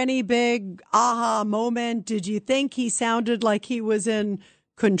there any big aha moment? Did you think he sounded like he was in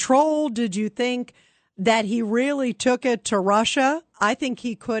control? Did you think that he really took it to Russia? I think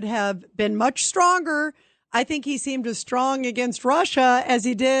he could have been much stronger. I think he seemed as strong against Russia as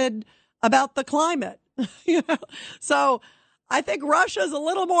he did about the climate. So I think Russia's a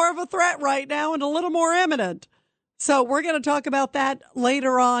little more of a threat right now and a little more imminent. So we're going to talk about that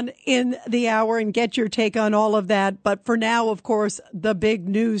later on in the hour and get your take on all of that. But for now, of course, the big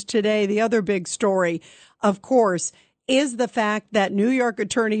news today, the other big story, of course, is the fact that New York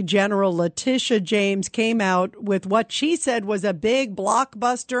Attorney General Letitia James came out with what she said was a big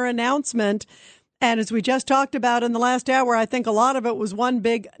blockbuster announcement. And as we just talked about in the last hour, I think a lot of it was one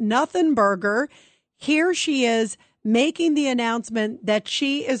big nothing burger. Here she is making the announcement that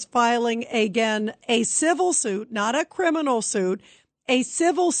she is filing again a civil suit, not a criminal suit, a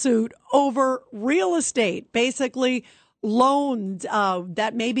civil suit over real estate, basically loans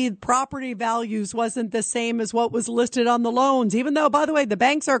that maybe property values wasn't the same as what was listed on the loans, even though, by the way, the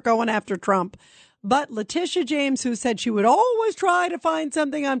banks aren't going after Trump. But Letitia James, who said she would always try to find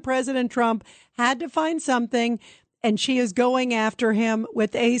something on President Trump, had to find something, and she is going after him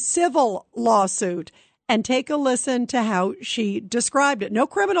with a civil lawsuit. And take a listen to how she described it. No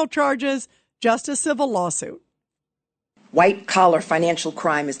criminal charges, just a civil lawsuit. White-collar financial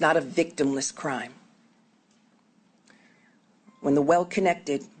crime is not a victimless crime. When the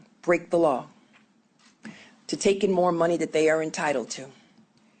well-connected break the law to take in more money that they are entitled to,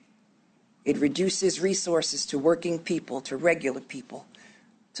 it reduces resources to working people, to regular people,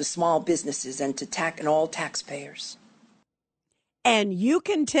 to small businesses, and to all taxpayers. And you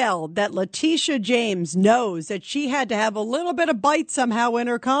can tell that Letitia James knows that she had to have a little bit of bite somehow in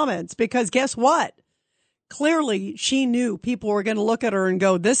her comments, because guess what? Clearly, she knew people were going to look at her and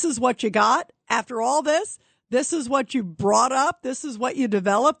go, this is what you got after all this? This is what you brought up? This is what you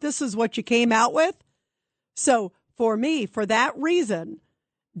developed? This is what you came out with? So for me, for that reason,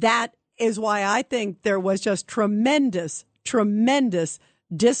 that is why I think there was just tremendous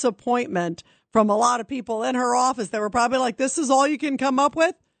disappointment from a lot of people in her office. They were probably like, this is all you can come up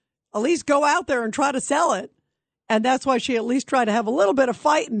with? At least go out there and try to sell it. And that's why she at least tried to have a little bit of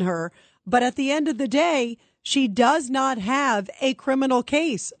fight in her. But at the end of the day, she does not have a criminal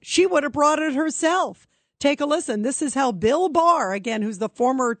case. She would have brought it herself. Take a listen. This is how Bill Barr, again, who's the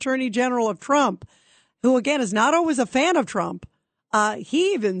former Attorney General of Trump, who, again, is not always a fan of Trump,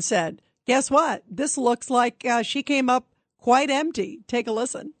 he even said, guess what? This looks like she came up quite empty. Take a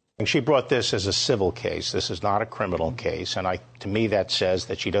listen. She brought this as a civil case. This is not a criminal case. And to me, that says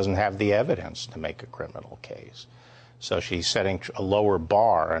that she doesn't have the evidence to make a criminal case. So she's setting a lower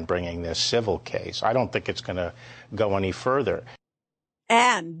bar and bringing this civil case. I don't think it's going to go any further.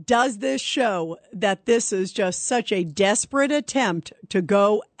 And does this show that this is just such a desperate attempt to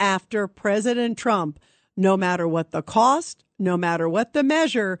go after President Trump, no matter what the cost, no matter what the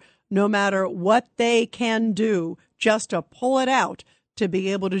measure, no matter what they can do, just to pull it out, to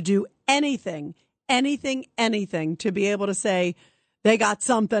be able to do anything, to be able to say they got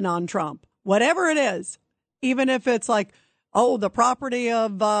something on Trump, whatever it is, even if it's like, oh, the property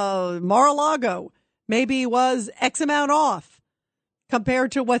of Mar-a-Lago maybe was X amount off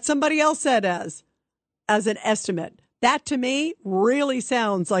compared to what somebody else said as an estimate. That to me really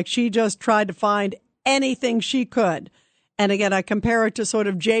sounds like she just tried to find anything she could. And again, I compare it to sort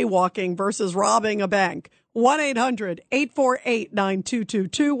of jaywalking versus robbing a bank.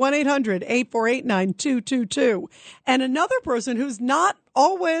 1-800-848-9222, 1-800-848-9222. And another person who's not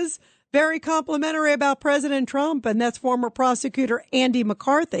always very complimentary about President Trump, and that's former prosecutor Andy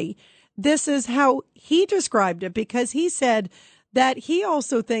McCarthy. This is how he described it, because he said that he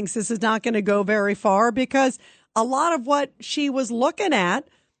also thinks this is not going to go very far, because a lot of what she was looking at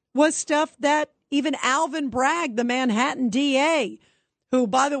was stuff that even Alvin Bragg, the Manhattan DA, who,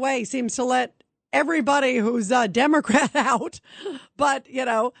 by the way, seems to let everybody who's a Democrat out. But,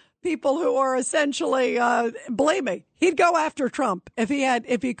 people who are essentially, believe me, he'd go after Trump if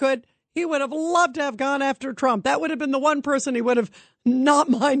he could. He would have loved to have gone after Trump. That would have been the one person he would have not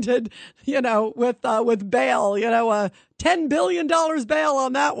minded, with bail, $10 billion bail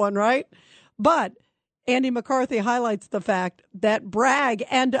on that one, right? But Andy McCarthy highlights the fact that Bragg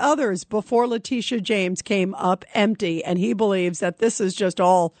and others before Letitia James came up empty, and he believes that this is just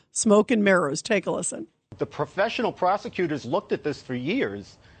all smoke and mirrors. Take a listen. The professional prosecutors looked at this for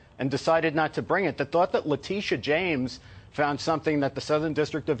years and decided not to bring it. The thought that Letitia James found something that the Southern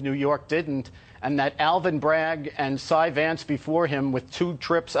District of New York didn't, and that Alvin Bragg and Cy Vance before him with 2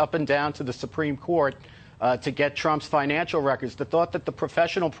 trips up and down to the Supreme Court to get Trump's financial records. The thought that the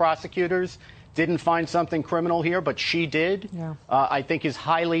professional prosecutors didn't find something criminal here, but she did, I think is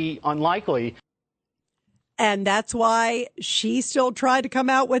highly unlikely. And that's why she still tried to come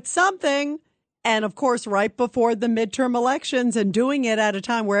out with something. And, of course, right before the midterm elections, and doing it at a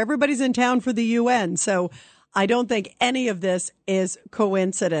time where everybody's in town for the UN. So I don't think any of this is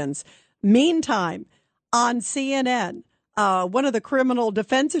coincidence. Meantime, on CNN, one of the criminal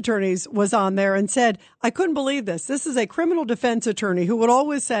defense attorneys was on there and said, I couldn't believe this. This is a criminal defense attorney who would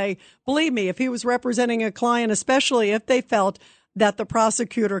always say, believe me, if he was representing a client, especially if they felt that the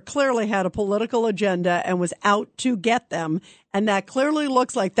prosecutor clearly had a political agenda and was out to get them. And that clearly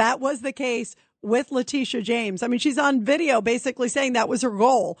looks like that was the case with Letitia James. I mean, she's on video basically saying that was her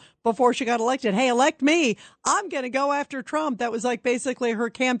goal before she got elected. Hey, elect me. I'm going to go after Trump. That was like basically her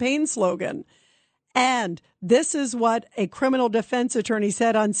campaign slogan. And this is what a criminal defense attorney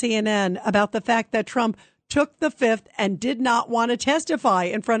said on CNN about the fact that Trump took the Fifth and did not want to testify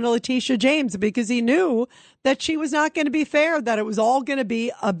in front of Letitia James because he knew that she was not going to be fair, that it was all going to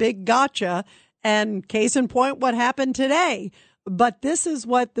be a big gotcha. And case in point, what happened today. But this is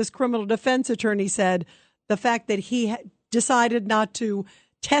what this criminal defense attorney said, the fact that he decided not to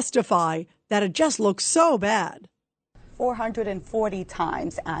testify, that it just looks so bad. 440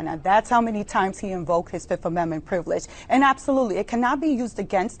 times, Anna. That's how many times he invoked his Fifth Amendment privilege. And absolutely, it cannot be used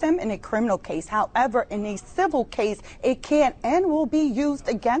against him in a criminal case. However, in a civil case, it can and will be used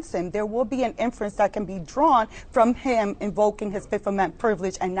against him. There will be an inference that can be drawn from him invoking his Fifth Amendment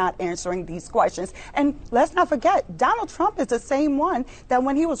privilege and not answering these questions. And let's not forget, Donald Trump is the same one that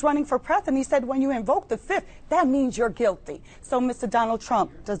when he was running for president, he said, when you invoke the Fifth, that means you're guilty. So, Mr. Donald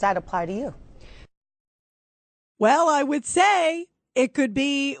Trump, does that apply to you? Well, I would say it could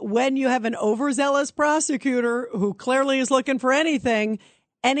be when you have an overzealous prosecutor who clearly is looking for anything.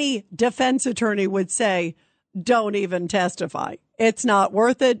 Any defense attorney would say, don't even testify. It's not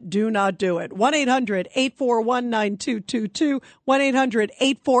worth it. Do not do it. 1-800-841-9222,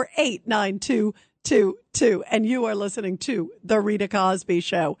 1-800-848-9222. And you are listening to The Rita Cosby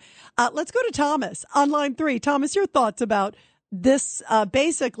Show. Let's go to Thomas on line 3. Thomas, your thoughts about this,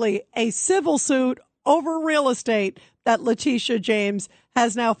 basically a civil suit over real estate that Letitia James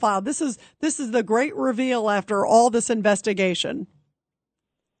has now filed. This is the great reveal after all this investigation.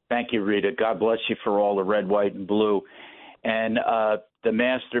 Thank you, Rita. God bless you for all the red, white, and blue. And the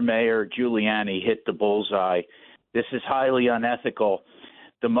master mayor, Giuliani, hit the bullseye. This is highly unethical.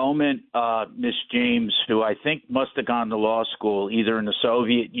 The moment Miss James, who I think must have gone to law school, either in the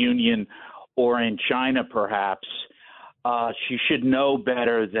Soviet Union or in China perhaps, she should know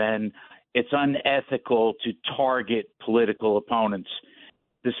better than it's unethical to target political opponents.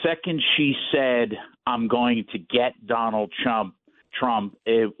 The second she said, I'm going to get Donald Trump,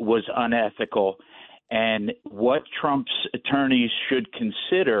 it was unethical. And what Trump's attorneys should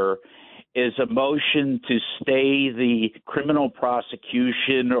consider is a motion to stay the criminal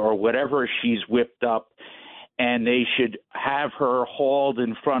prosecution or whatever she's whipped up, and they should have her hauled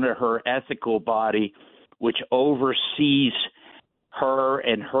in front of her ethical body, which oversees her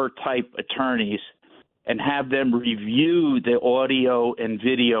and her type attorneys, and have them review the audio and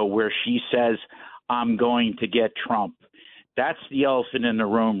video where she says, I'm going to get Trump. That's the elephant in the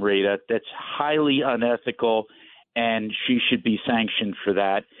room, Rita. That's highly unethical, and she should be sanctioned for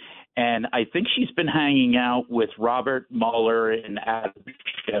that. And I think she's been hanging out with Robert Mueller and Adam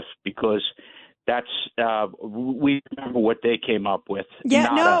Schiff because that's we remember what they came up with. Yeah,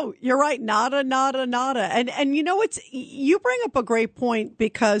 nada. No, you're right. Nada. And you know, you bring up a great point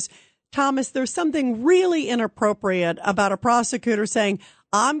because, Thomas, there's something really inappropriate about a prosecutor saying,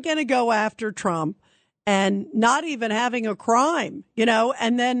 I'm going to go after Trump and not even having a crime,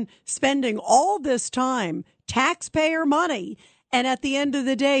 and then spending all this time, taxpayer money, And at the end of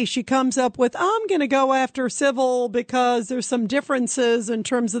the day, she comes up with, I'm going to go after civil because there's some differences in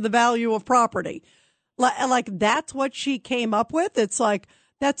terms of the value of property. Like that's what she came up with. It's like,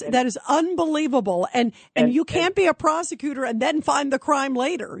 that is unbelievable. And you can't be a prosecutor and then find the crime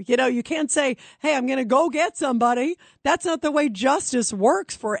later. You know, you can't say, hey, I'm going to go get somebody. That's not the way justice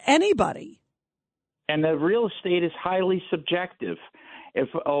works for anybody. And the real estate is highly subjective. If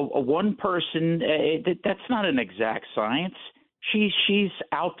a one person, that's not an exact science. She's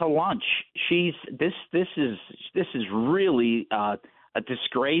out to lunch. This is really a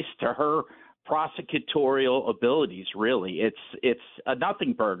disgrace to her prosecutorial abilities. Really, it's a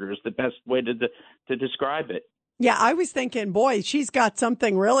nothing burger is the best way to describe it. Yeah, I was thinking, boy, she's got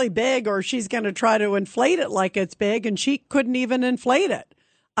something really big, or she's going to try to inflate it like it's big, and she couldn't even inflate it.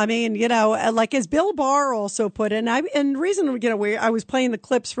 I mean, you know, like as Bill Barr also put in, and the reason, you know, I was playing the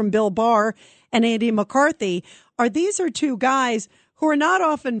clips from Bill Barr and Andy McCarthy, these are two guys who are not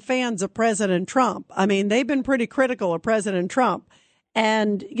often fans of President Trump. I mean, they've been pretty critical of President Trump.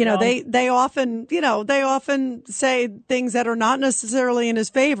 And, you know, they often say things that are not necessarily in his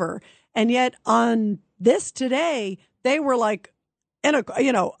favor. And yet on this today, they were like,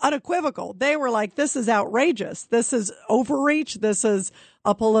 unequivocal. They were like, this is outrageous. This is overreach. This is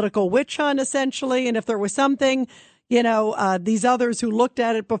a political witch hunt, essentially. And if there was something, these others who looked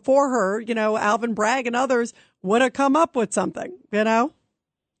at it before her, Alvin Bragg and others would have come up with something,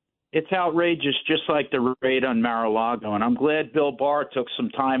 It's outrageous, just like the raid on Mar-a-Lago. And I'm glad Bill Barr took some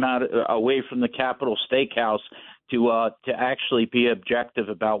time away from the Capitol Steakhouse to actually be objective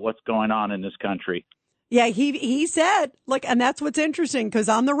about what's going on in this country. Yeah, he said, look, and that's what's interesting, because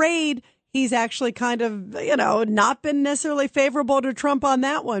on the raid, he's actually kind of, not been necessarily favorable to Trump on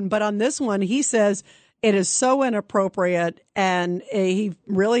that one. But on this one, he says it is so inappropriate. And he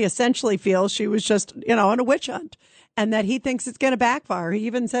really essentially feels she was just, on a witch hunt, and that he thinks it's going to backfire. He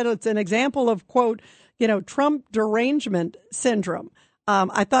even said it's an example of, quote, Trump derangement syndrome.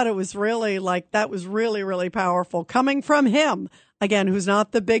 I thought it was really that was really, really powerful coming from him. Again, who's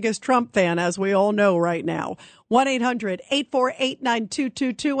not the biggest Trump fan, as we all know right now.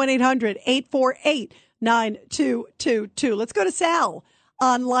 1-800-848-9222, 1-800-848-9222. Let's go to Sal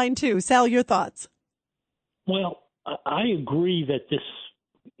on line 2. Sal, your thoughts? Well, I agree that this,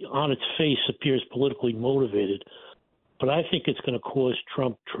 on its face, appears politically motivated, but I think it's going to cause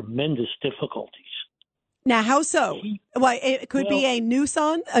Trump tremendous difficulties. Now, how so? Why, it could be a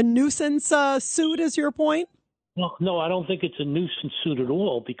nuisance suit, is your point? Well, no, I don't think it's a nuisance suit at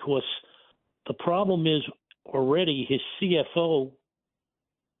all, because the problem is already his CFO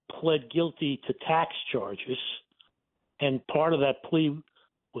pled guilty to tax charges, and part of that plea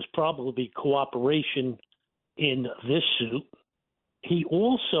was probably cooperation in this suit. He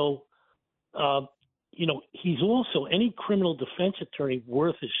also, any criminal defense attorney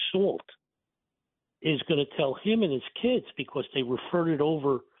worth his salt is going to tell him and his kids, because they referred it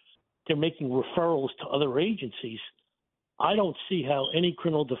over. They're making referrals to other agencies. I don't see how any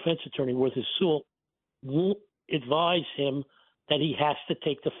criminal defense attorney worth his salt won't advise him that he has to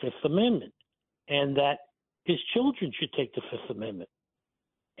take the Fifth Amendment and that his children should take the Fifth Amendment.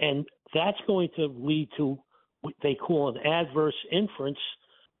 And that's going to lead to what they call an adverse inference,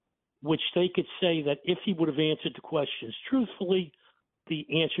 which they could say that if he would have answered the questions truthfully, the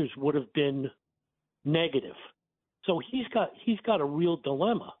answers would have been negative. So he's got a real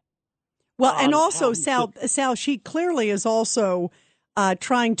dilemma. Well, and also, Sal, she clearly is also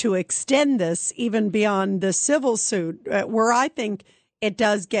trying to extend this even beyond the civil suit. Where I think it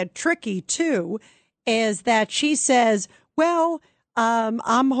does get tricky, too, is that she says, well,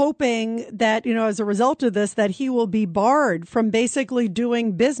 I'm hoping that, as a result of this, that he will be barred from basically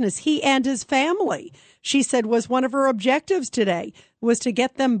doing business. He and his family, she said, was one of her objectives today, was to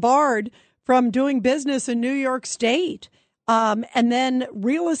get them barred from doing business in New York State. And then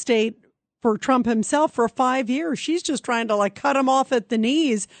real estate for Trump himself for 5 years. She's just trying to cut him off at the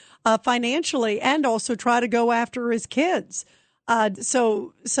knees financially, and also try to go after his kids.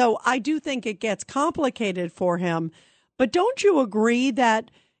 So I do think it gets complicated for him. But don't you agree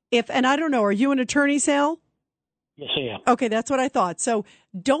that and I don't know, are you an attorney, Sal? Yes, I am. Okay, that's what I thought. So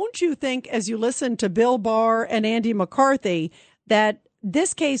don't you think, as you listen to Bill Barr and Andy McCarthy, that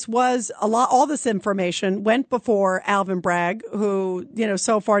this case was all this information went before Alvin Bragg, who,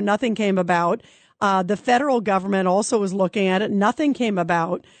 so far nothing came about. The federal government also was looking at it. Nothing came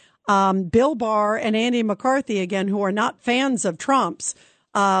about. Bill Barr and Andy McCarthy, again, who are not fans of Trump's,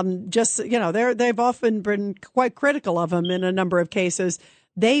 they've often been quite critical of him in a number of cases.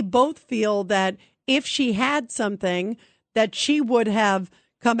 They both feel that if she had something, that she would have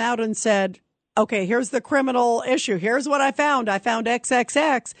come out and said, okay, here's the criminal issue. Here's what I found. I found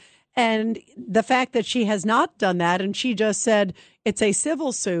XXX. And the fact that she has not done that, and she just said it's a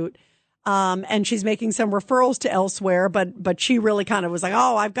civil suit, and she's making some referrals to elsewhere, but she really kind of was like,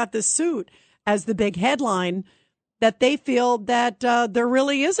 oh, I've got this suit as the big headline, that they feel that there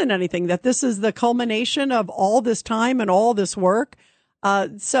really isn't anything, that this is the culmination of all this time and all this work.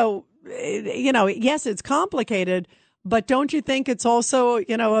 So, yes, it's complicated, but don't you think it's also,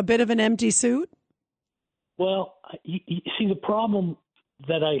 a bit of an empty suit? Well, you see, the problem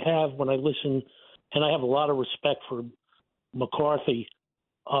that I have when I listen, and I have a lot of respect for McCarthy,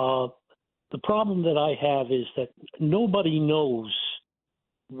 the problem that I have is that nobody knows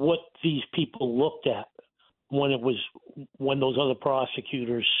what these people looked at when those other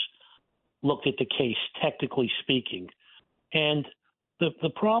prosecutors looked at the case, technically speaking. And the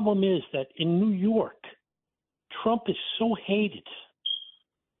problem is that in New York, Trump is so hated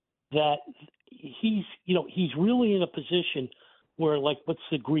that he's really in a position where, like, what's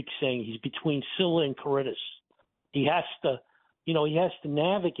the Greek saying? He's between Scylla and Charybdis. He has to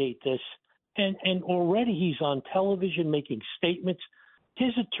navigate this, and already he's on television making statements.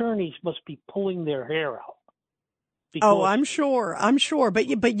 His attorneys must be pulling their hair out. I'm sure.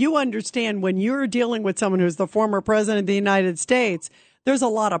 But you understand, when you're dealing with someone who's the former president of the United States, there's a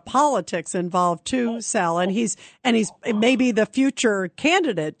lot of politics involved too, Sal, and he's maybe the future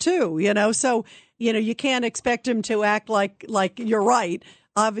candidate too, so, you can't expect him to act like you're right.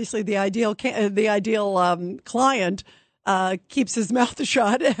 Obviously the ideal client keeps his mouth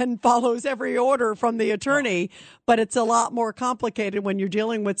shut and follows every order from the attorney. But it's a lot more complicated when you're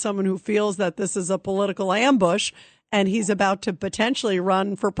dealing with someone who feels that this is a political ambush and he's about to potentially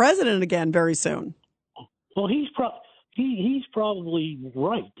run for president again very soon. Well, he's probably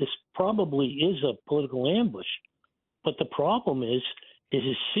right. This probably is a political ambush. But the problem is his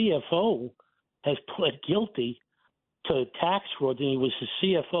CFO has pled guilty to tax fraud, and he was the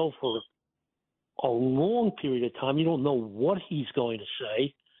CFO for a long period of time. You don't know what he's going to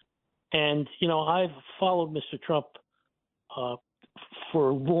say. And, I've followed Mr. Trump for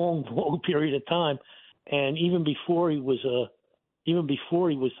a long period of time. And even before he was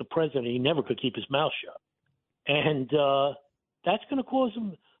the president, he never could keep his mouth shut. And that's going to cause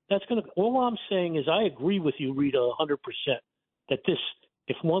him. All I'm saying is I agree with you, Rita, 100%, that this,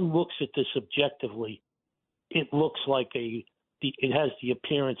 if one looks at this objectively, it looks like it has the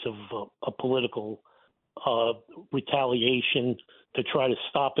appearance of a political retaliation to try to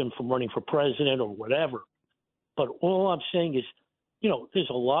stop him from running for president or whatever. But all I'm saying is, there's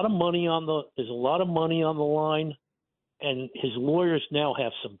a lot of money on the line, and his lawyers now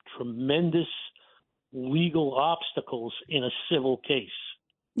have some tremendous legal obstacles in a civil case.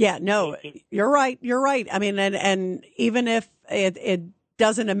 Yeah, no, you're right. I mean, and even if it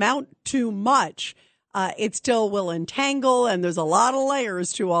doesn't amount to much, it still will entangle, and there's a lot of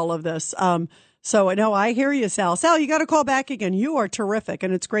layers to all of this. So no, I hear you, Sal. Sal, you got to call back again. You are terrific,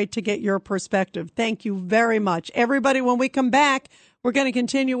 and it's great to get your perspective. Thank you very much. Everybody, when we come back, we're going to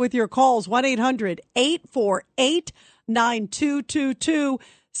continue with your calls. 1-800-848-9222.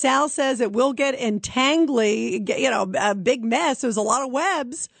 Sal says it will get entangly, a big mess. There's a lot of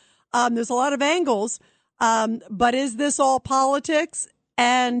webs. There's a lot of angles. But is this all politics?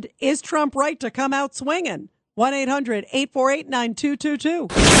 And is Trump right to come out swinging? 1-800-848-9222.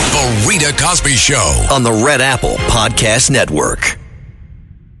 The Rita Cosby Show on the Red Apple Podcast Network.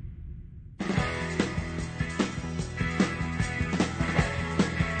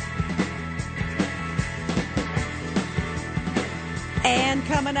 And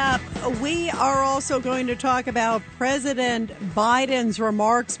coming up, we are also going to talk about President Biden's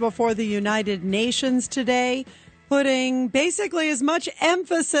remarks before the United Nations today, putting basically as much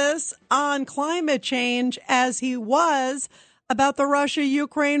emphasis on climate change as he was about the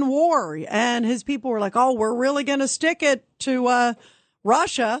Russia-Ukraine war. And his people were like, oh, we're really going to stick it to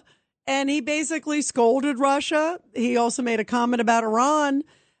Russia. And he basically scolded Russia. He also made a comment about Iran.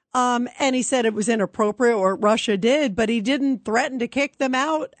 And he said it was inappropriate, or Russia did, but he didn't threaten to kick them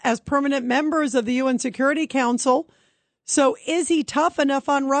out as permanent members of the UN Security Council. So is he tough enough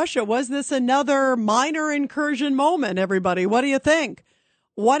on Russia? Was this another minor incursion moment, everybody? What do you think?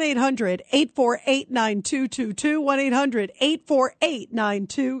 1-800-848-9222,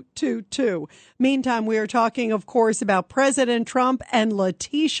 1-800-848-9222. Meantime, we are talking, of course, about President Trump and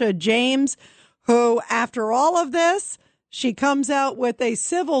Letitia James, who, after all of this, she comes out with a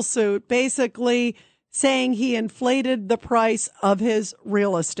civil suit basically saying he inflated the price of his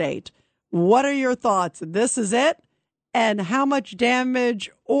real estate. What are your thoughts? This is it? And how much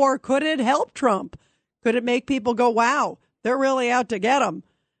damage, or could it help Trump? Could it make people go, wow, they're really out to get him?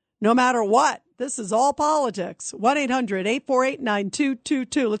 No matter what, This is all politics.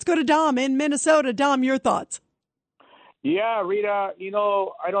 1-800-848-9222. Let's go to Dom in Minnesota. Dom, your thoughts. Yeah, Rita,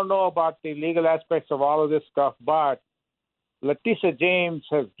 I don't know about the legal aspects of all of this stuff, but Letitia James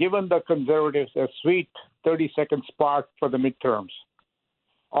has given the conservatives a sweet 30-second spark for the midterms.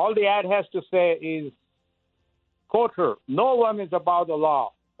 All the ad has to say is, quote her, "No one is above the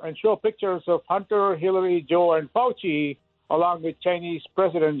law," and show pictures of Hunter, Hillary, Joe, and Fauci, along with Chinese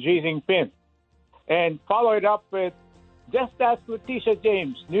President Xi Jinping. And follow it up with, "Just ask Letitia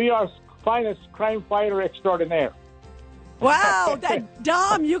James, New York's finest crime fighter extraordinaire." Wow,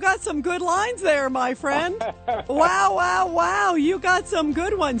 Dom, you got some good lines there, my friend. Wow. You got some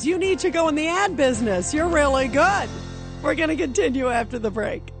good ones. You need to go in the ad business. You're really good. We're going to continue after the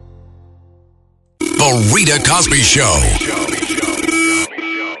break. The Rita Cosby Show.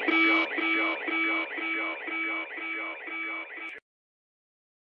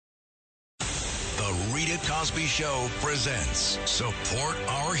 The Rita Cosby Show presents Support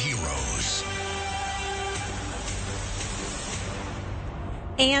Our Heroes.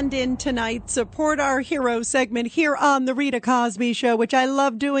 And in tonight's Support Our Heroes segment here on The Rita Cosby Show, which I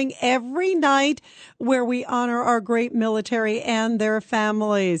love doing every night, where we honor our great military and their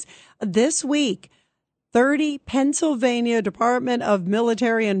families. This week, 30 Pennsylvania Department of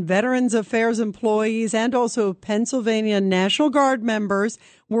Military and Veterans Affairs employees and also Pennsylvania National Guard members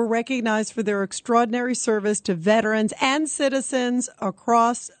were recognized for their extraordinary service to veterans and citizens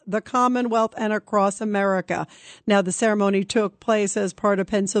across the Commonwealth and across America. Now, the ceremony took place as part of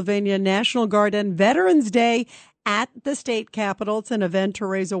Pennsylvania National Guard and Veterans Day at the state capitol. It's an event to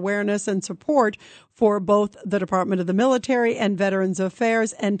raise awareness and support for both the Department of the Military and Veterans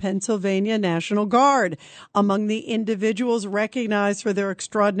Affairs and Pennsylvania National Guard. Among the individuals recognized for their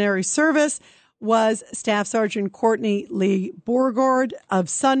extraordinary service was Staff Sergeant Courtney Lee Bourgard of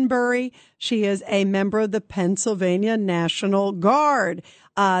Sunbury. She is a member of the Pennsylvania National Guard.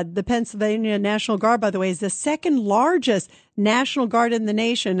 The Pennsylvania National Guard, by the way, is the second largest National Guard in the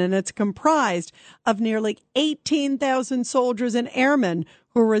nation, and it's comprised of nearly 18,000 soldiers and airmen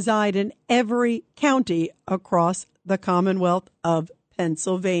who reside in every county across the Commonwealth of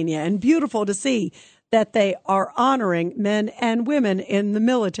Pennsylvania. And beautiful to see that they are honoring men and women in the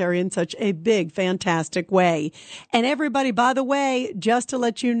military in such a big, fantastic way. And everybody, by the way, just to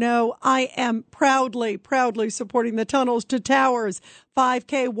let you know, I am proudly supporting the Tunnels to Towers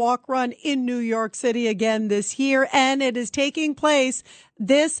 5K walk run in New York City again this year. And it is taking place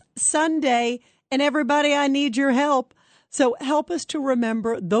this Sunday. And everybody, I need your help. So help us to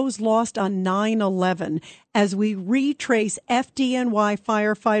remember those lost on 9/11 as we retrace FDNY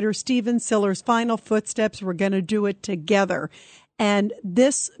firefighter Stephen Siller's final footsteps. We're going to do it together. And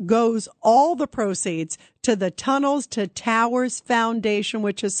this goes, all the proceeds, to the Tunnels to Towers Foundation,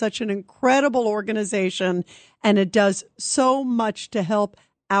 which is such an incredible organization. And it does so much to help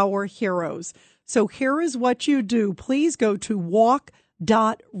our heroes. So here is what you do. Please go to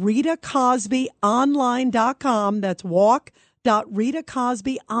walk.ritacosbyonline.com. That's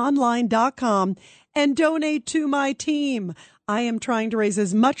walk.ritacosbyonline.com and donate to my team. I am trying to raise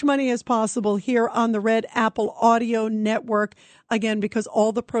as much money as possible here on the Red Apple Audio Network, again, because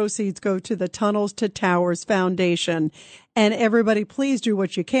all the proceeds go to the Tunnels to Towers Foundation. And everybody, please do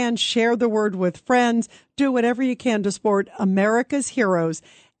what you can. Share the word with friends. Do whatever you can to support America's heroes.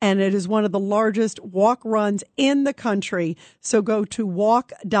 And it is one of the largest walk runs in the country. So go to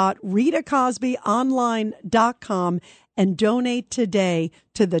walk.ritacosbyonline.com and donate today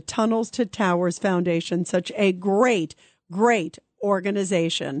to the Tunnels to Towers Foundation, such a great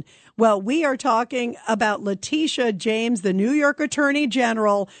organization. Well, we are talking about Letitia James, the New York Attorney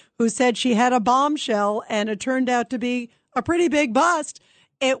General, who said she had a bombshell, and it turned out to be a pretty big bust.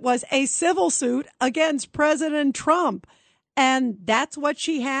 It was a civil suit against President Trump. And that's what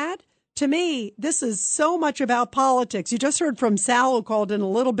she had. To me, this is so much about politics. You just heard from Sal, who called in a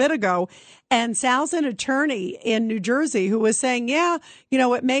little bit ago, and Sal's an attorney in New Jersey who was saying,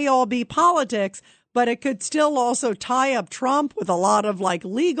 it may all be politics, but it could still also tie up Trump with a lot of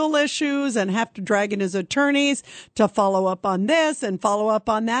legal issues and have to drag in his attorneys to follow up on this and follow up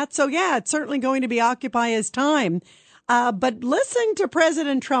on that. So it's certainly going to be occupy his time. But listen to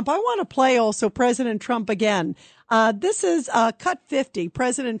President Trump. I want to play also President Trump again. This is Cut 50,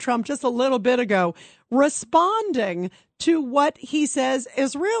 President Trump, just a little bit ago, responding to what he says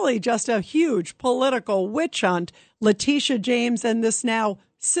is really just a huge political witch hunt, Letitia James and this now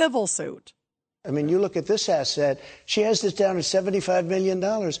civil suit. I mean, you look at this asset. She has this down to $75 million.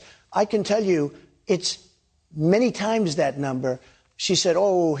 I can tell you it's many times that number. She said,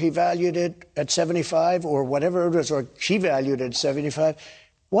 he valued it at 75 or whatever it was, or she valued it at 75.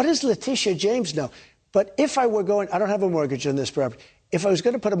 What does Letitia James know? But if I were going, I don't have a mortgage on this property. If I was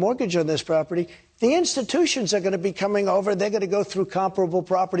going to put a mortgage on this property, the institutions are going to be coming over. They're going to go through comparable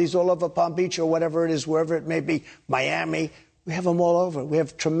properties all over Palm Beach or whatever it is, wherever it may be, Miami. We have them all over. We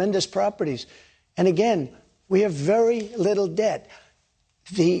have tremendous properties. And again, we have very little debt.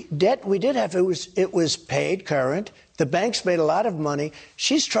 The debt we did have, it was paid current. The banks made a lot of money.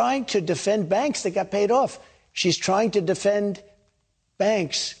 She's trying to defend banks that got paid off. She's trying to defend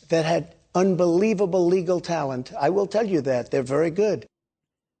banks that had unbelievable legal talent. I will tell you that. They're very good.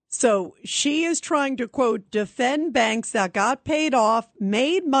 So she is trying to, quote, defend banks that got paid off,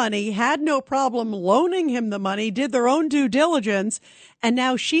 made money, had no problem loaning him the money, did their own due diligence, and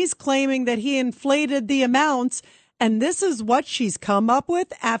now she's claiming that he inflated the amounts. And this is what she's come up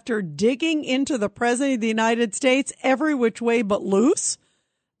with after digging into the president of the United States every which way but loose.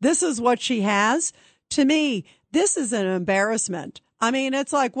 This is what she has. To me, this is an embarrassment. I mean,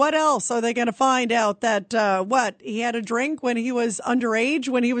 it's like, what else are they going to find out that, he had a drink when he was underage,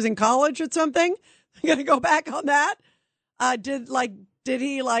 when he was in college or something? They're going to go back on that? Did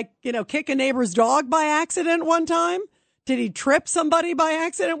he kick a neighbor's dog by accident one time? Did he trip somebody by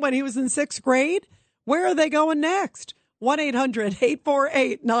accident when he was in 6th grade? Where are they going next?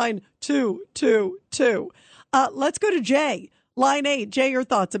 1-800-848-9222. Let's go to Jay. Line 8. Jay, your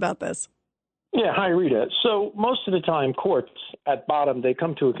thoughts about this? Yeah, hi, Rita. So most of the time, courts, at bottom, they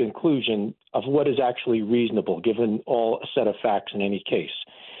come to a conclusion of what is actually reasonable, given all a set of facts in any case.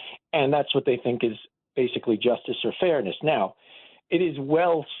 And that's what they think is basically justice or fairness. Now, it is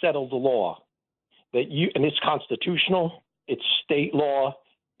well settled law that and it's constitutional, it's state law,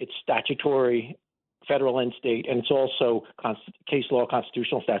 it's statutory, federal and state, and it's also case law,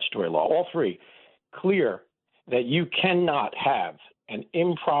 constitutional, statutory law, all three. Clear that you cannot have an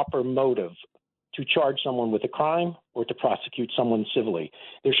improper motive to charge someone with a crime or to prosecute someone civilly.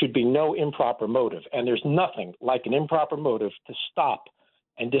 There should be no improper motive. And there's nothing like an improper motive to stop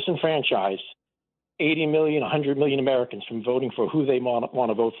and disenfranchise 80 million, 100 million Americans from voting for who they want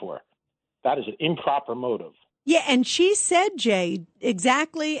to vote for. That is an improper motive. Yeah, and she said, Jay,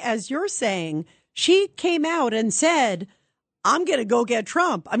 exactly as you're saying, she came out and said, I'm going to go get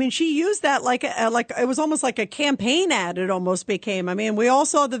Trump. I mean, she used that like it was almost like a campaign ad. It almost became. I mean, we all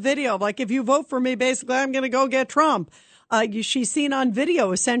saw the video of if you vote for me, basically, I'm going to go get Trump. She's seen on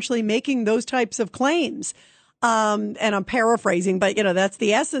video essentially making those types of claims. And I'm paraphrasing, but, that's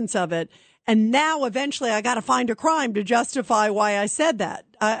the essence of it. And now eventually I got to find a crime to justify why I said that.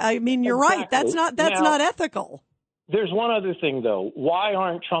 I mean, you're right. That's not ethical. There's one other thing, though. Why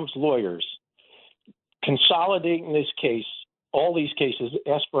aren't Trump's lawyers consolidating this case? All these cases,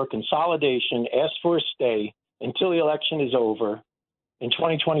 ask for a consolidation, ask for a stay until the election is over in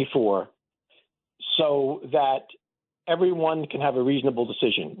 2024 so that everyone can have a reasonable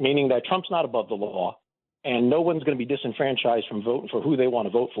decision, meaning that Trump's not above the law and no one's going to be disenfranchised from voting for who they want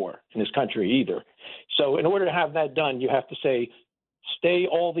to vote for in this country either. So in order to have that done, you have to say, stay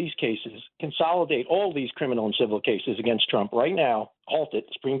all these cases, consolidate all these criminal and civil cases against Trump right now, halt it.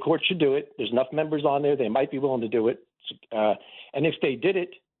 The Supreme Court should do it. There's enough members on there. They might be willing to do it. And if they did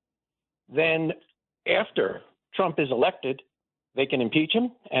it, then after Trump is elected, they can impeach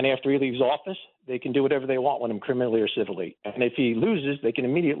him. And after he leaves office, they can do whatever they want with him, criminally or civilly. And if he loses, they can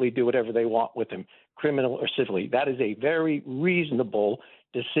immediately do whatever they want with him, criminal or civilly. That is a very reasonable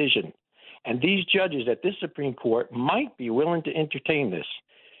decision. And these judges at this Supreme Court might be willing to entertain this.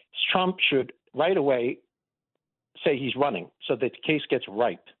 Trump should right away say he's running so that the case gets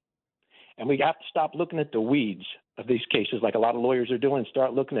right. And we have to stop looking at the weeds of these cases like a lot of lawyers are doing and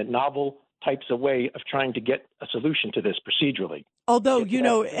start looking at novel types of way of trying to get a solution to this procedurally. Although,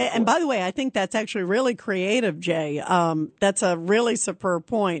 and by the way, I think that's actually really creative, Jay. That's a really superb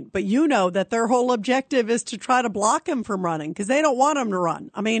point. But that their whole objective is to try to block him from running because they don't want him to run.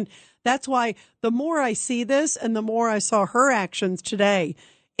 I mean, that's why the more I see this and the more I saw her actions today,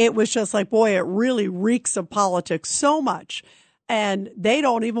 it was just like, boy, it really reeks of politics so much. And they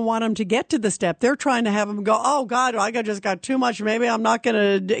don't even want him to get to the step. They're trying to have him go, oh, God, I just got too much. Maybe I'm not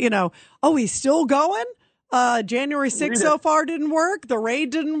going to, oh, he's still going? January 6th so far didn't work. The raid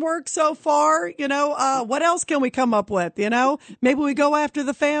didn't work so far. What else can we come up with? Maybe we go after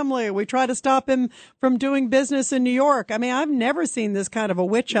the family. We try to stop him from doing business in New York. I mean, I've never seen this kind of a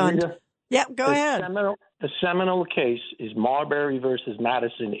witch hunt. Yeah, go ahead. The seminal case is Marbury versus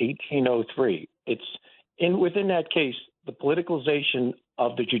Madison, 1803. It's within that case, the politicalization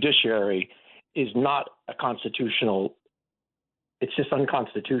of the judiciary is not a constitutional It's just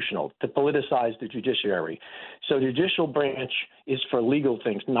unconstitutional to politicize the judiciary. So the judicial branch is for legal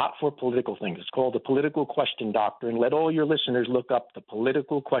things, not for political things. It's called the political question doctrine. Let all your listeners look up the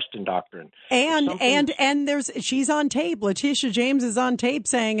political question doctrine. And she's on tape. Letitia James is on tape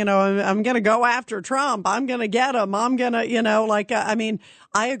saying, I'm going to go after Trump. I'm going to get him. I'm going to,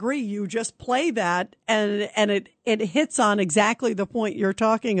 I agree. You just play that and it hits on exactly the point you're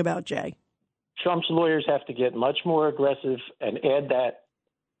talking about, Jay. Trump's lawyers have to get much more aggressive and add that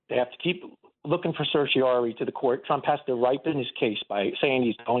they have to keep looking for certiorari to the court. Trump has to ripen his case by saying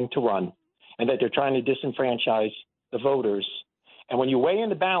he's going to run and that they're trying to disenfranchise the voters. And when you weigh in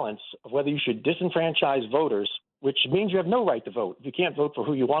the balance of whether you should disenfranchise voters, which means you have no right to vote. If you can't vote for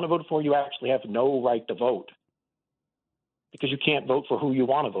who you want to vote for, you actually have no right to vote because you can't vote for who you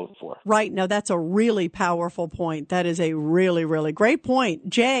want to vote for. Right. No, that's a really powerful point. That is a really, really great point.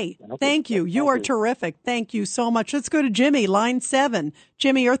 Jay, thank you. You are terrific. Thank you so much. Let's go to Jimmy, line 7.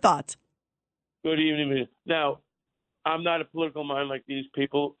 Jimmy, your thoughts? Good evening. Now, I'm not a political mind like these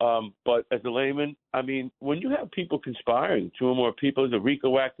people, but as a layman, when you have people conspiring, 2 or more people, the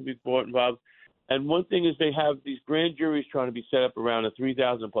RICO Act to be involved, and one thing is they have these grand juries trying to be set up around the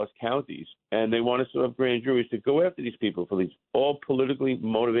 3,000-plus counties, and they want to set up grand juries to go after these people for these all politically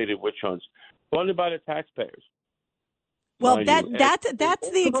motivated witch hunts funded by the taxpayers. Well, that's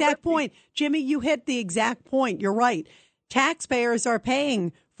the exact point. Jimmy, you hit the exact point. You're right. Taxpayers are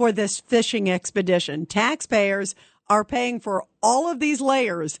paying for this fishing expedition. Taxpayers are paying for all of these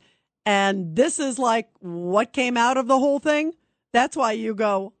layers, and this is like what came out of the whole thing. That's why you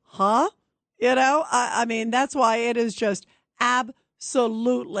go, huh? That's why it is just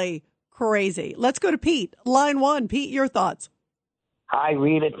absolutely crazy. Let's go to Pete. Line 1. Pete, your thoughts. Hi,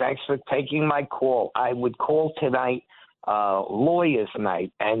 Rita. Thanks for taking my call. I would call tonight lawyers'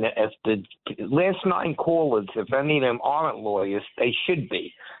 night. And if the last 9 callers, if any of them aren't lawyers, they should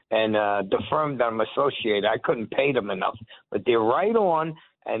be. And the firm that I'm associated, I couldn't pay them enough. But they're right on.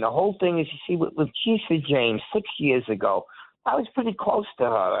 And the whole thing is, you see, with Letitia James 6 years ago, I was pretty close to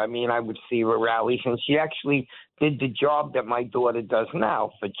her. I would see her rallies, and she actually did the job that my daughter does now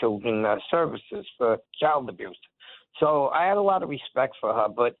for children services, for child abuse. So I had a lot of respect for her,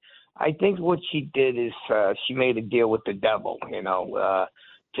 but I think what she did is she made a deal with the devil,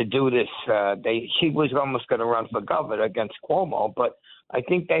 to do this. She was almost going to run for governor against Cuomo, but I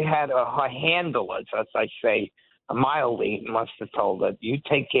think they had her handlers, as I say, mildly, must have told her, you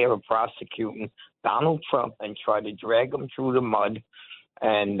take care of prosecuting Donald Trump and try to drag him through the mud.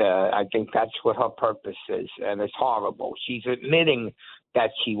 And I think that's what her purpose is. And it's horrible. She's admitting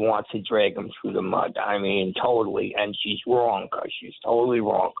that she wants to drag him through the mud. Totally. And she's wrong. She's totally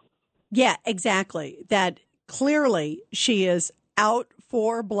wrong. Yeah, exactly. That clearly she is out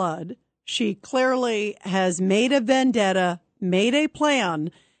for blood. She clearly has made a vendetta, made a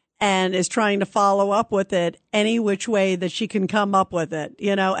plan, and is trying to follow up with it any which way that she can come up with it,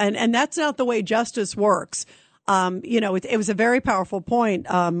 and that's not the way justice works. It was a very powerful point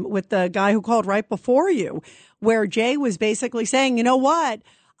with the guy who called right before you, where Jay was basically saying, you know what,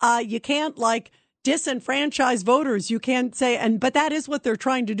 you can't disenfranchise voters. You can't say, but that is what they're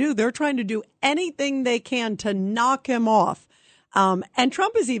trying to do. They're trying to do anything they can to knock him off. And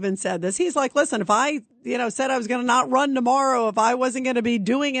Trump has even said this. He's like, listen, if I, said I was going to not run tomorrow, if I wasn't going to be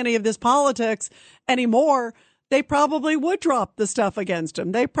doing any of this politics anymore, they probably would drop the stuff against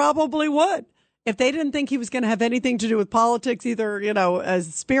him. They probably would. If they didn't think he was going to have anything to do with politics, either, as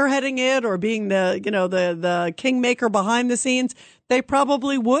spearheading it or being the kingmaker behind the scenes, they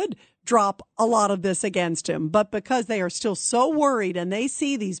probably would drop a lot of this against him. But because they are still so worried and they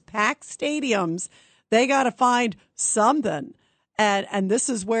see these packed stadiums, they got to find something. And this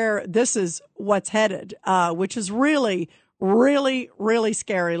is what's headed, which is really, really, really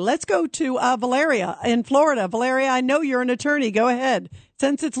scary. Let's go to Valeria in Florida. Valeria, I know you're an attorney. Go ahead,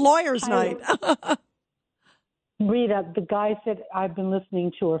 since it's lawyers' night. Rita, the guys that I've been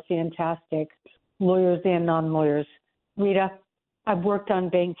listening to are fantastic, lawyers and non-lawyers. Rita, I've worked on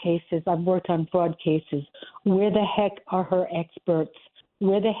bank cases. I've worked on fraud cases. Where the heck are her experts?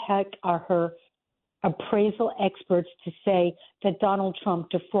 Where the heck are her appraisal experts to say that Donald Trump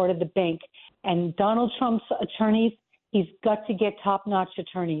defrauded the bank? And Donald Trump's attorneys, he's got to get top-notch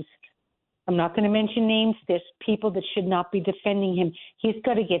attorneys. I'm not going to mention names. There's people that should not be defending him. He's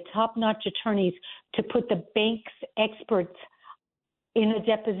got to get top-notch attorneys to put the bank's experts in a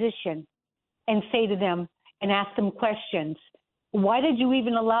deposition and say to them and ask them questions. Why did you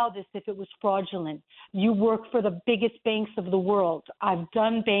even allow this if it was fraudulent? You work for the biggest banks of the world. I've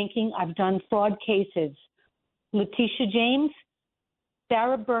done banking. I've done fraud cases. Letitia James,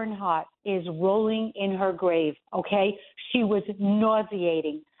 Sarah Bernhardt is rolling in her grave, okay? She was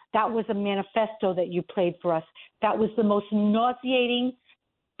nauseating. That was a manifesto that you played for us. That was the most nauseating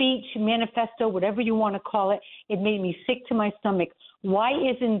speech, manifesto, whatever you want to call it. It made me sick to my stomach. Why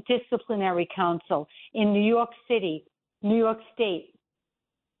isn't disciplinary counsel in New York City, New York State?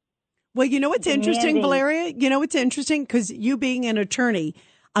 Well, you know what's interesting, Valeria? You know what's interesting? Because you being an attorney,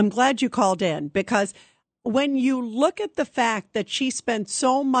 I'm glad you called in, because when you look at the fact that she spent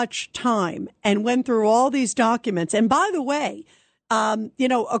so much time and went through all these documents, and by the way,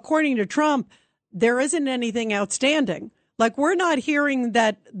 according to Trump, there isn't anything outstanding. Like, we're not hearing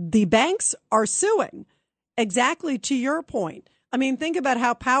that the banks are suing. Exactly to your point. I mean, think about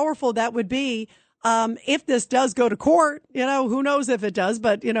how powerful that would be if this does go to court. Who knows if it does,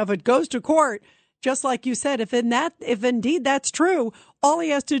 but, if it goes to court, just like you said, if indeed that's true, all he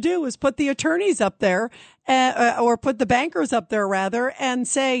has to do is put the attorneys up there or put the bankers up there, rather, and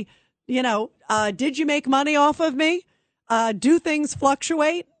say, did you make money off of me? Do things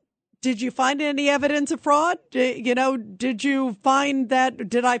fluctuate? Did you find any evidence of fraud? Did you find that?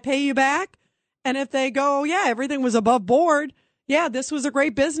 Did I pay you back? And if they go, yeah, everything was above board. Yeah, this was a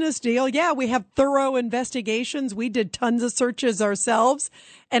great business deal. Yeah, we have thorough investigations. We did tons of searches ourselves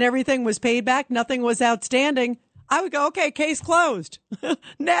and everything was paid back. Nothing was outstanding. I would go, okay, case closed.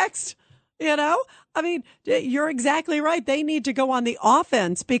 Next, I mean, you're exactly right. They need to go on the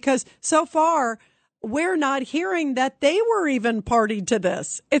offense because so far we're not hearing that they were even party to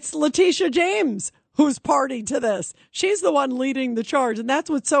this. It's Letitia James who's party to this. She's the one leading the charge. And that's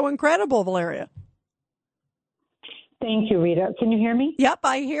what's so incredible, Valeria. Thank you, Rita. Can you hear me? Yep,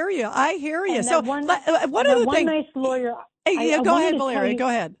 I hear you. And So one other thing? Nice lawyer. Go ahead, Valeria. Go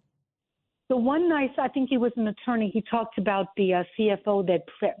ahead. The one nice, I think he was an attorney. He talked about the CFO that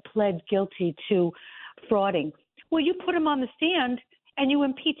pled guilty to frauding. Well, you put him on the stand and you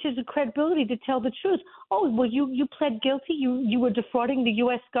impeach his credibility to tell the truth. Oh, well, you pled guilty. You were defrauding the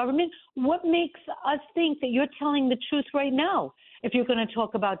U.S. government. What makes us think that you're telling the truth right now if you're going to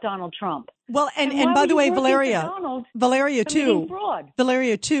talk about Donald Trump? Well, and by the way, Valeria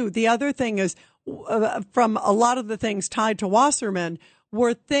too, the other thing is from a lot of the things tied to Wasserman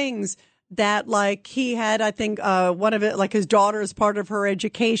were things that, like, he had, I think, one of it, like his daughter's part of her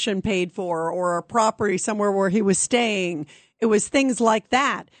education paid for, or a property somewhere where he was staying. It was things like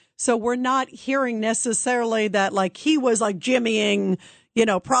that. So we're not hearing necessarily that, like, he was like jimmying,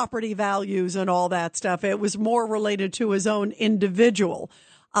 property values and all that stuff. It was more related to his own individual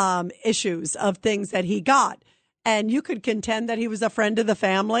issues of things that he got. And you could contend that he was a friend of the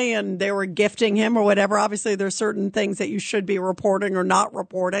family and they were gifting him or whatever. Obviously, there's certain things that you should be reporting or not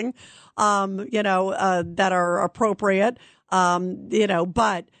reporting, that are appropriate,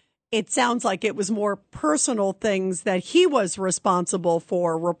 but it sounds like it was more personal things that he was responsible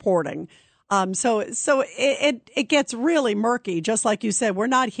for reporting. So it gets really murky. Just like you said, we're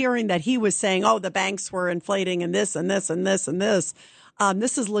not hearing that he was saying, oh, the banks were inflating and this and this and this and this.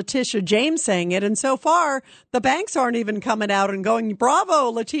 This is Letitia James saying it. And so far, the banks aren't even coming out and going, bravo,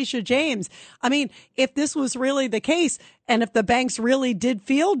 Letitia James. I mean, if this was really the case, and if the banks really did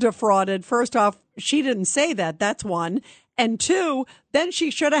feel defrauded, first off, she didn't say that. That's one. And two, then she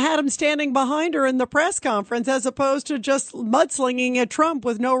should have had him standing behind her in the press conference as opposed to just mudslinging at Trump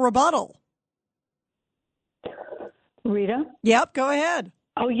with no rebuttal. Rita? Yep, go ahead.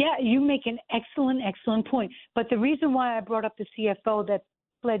 Oh, yeah, you make an excellent point. But the reason why I brought up the CFO that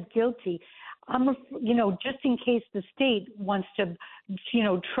pled guilty, just in case the state wants to,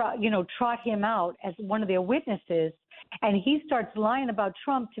 trot him out as one of their witnesses, and he starts lying about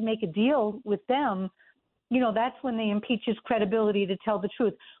Trump to make a deal with them, that's when they impeach his credibility to tell the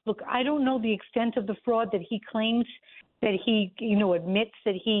truth. Look, I don't know the extent of the fraud that he claims that he, admits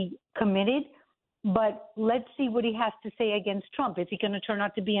that he committed. But let's see what he has to say against Trump. Is he going to turn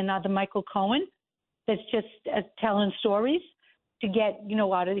out to be another Michael Cohen that's just telling stories to get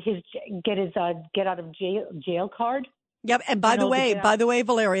out of jail card? Yep. And by the way,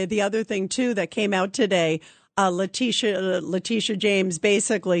 Valeria, the other thing too that came out today, Letitia James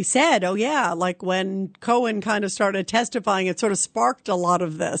basically said, oh yeah, like when Cohen kind of started testifying, it sort of sparked a lot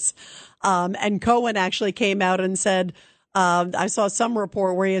of this. And Cohen actually came out and said, I saw some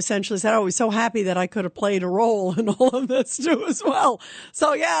report where he essentially said, oh, he's so happy that I could have played a role in all of this too as well.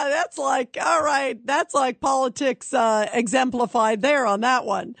 So yeah, that's like, all right, that's like politics exemplified there on that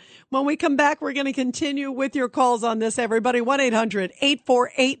one. When we come back, we're going to continue with your calls on this, everybody.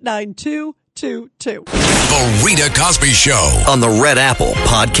 1-800-848-9222. The Rita Cosby Show on the Red Apple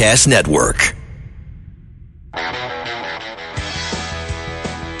Podcast Network.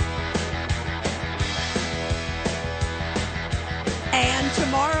 And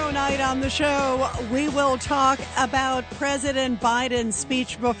on the show, we will talk about President Biden's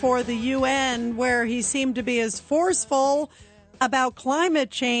speech before the UN, where he seemed to be as forceful about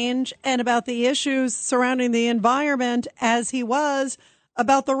climate change and about the issues surrounding the environment as he was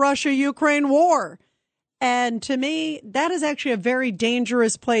about the Russia-Ukraine war. And to me, that is actually a very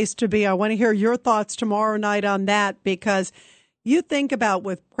dangerous place to be. I want to hear your thoughts tomorrow night on that, because you think about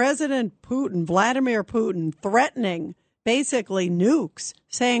with President Putin, Vladimir Putin, threatening basically nukes,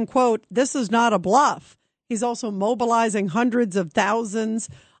 saying, quote, this is not a bluff. He's also mobilizing hundreds of thousands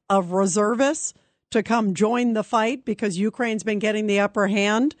of reservists to come join the fight because Ukraine's been getting the upper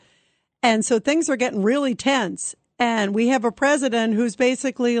hand. And so things are getting really tense. And we have a president who's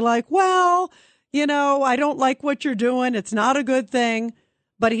basically like, well, you know, I don't like what you're doing. It's not a good thing.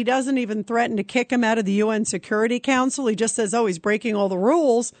 But he doesn't even threaten to kick him out of the UN Security Council. He just says, oh, he's breaking all the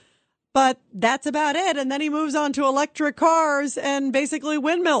rules. But that's about it. And then he moves on to electric cars and basically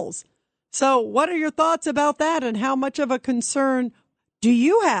windmills. So what are your thoughts about that? And how much of a concern do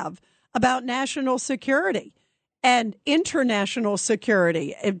you have about national security and international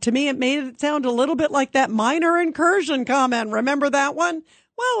security? To me, it made it sound a little bit like that minor incursion comment. Remember that one?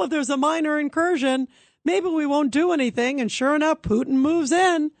 Well, if there's a minor incursion, maybe we won't do anything. And sure enough, Putin moves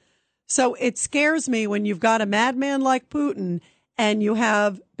in. So it scares me when you've got a madman like Putin and you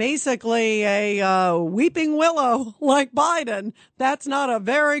have basically a weeping willow like Biden. That's not a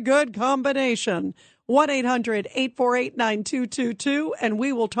very good combination. 1-800-848-9222. And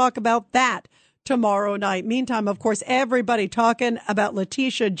we will talk about that tomorrow night. Meantime, of course, everybody talking about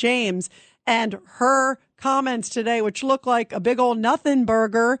Letitia James and her comments today, which look like a big old nothing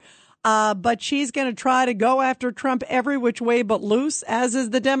burger. But she's going to try to go after Trump every which way but loose, as is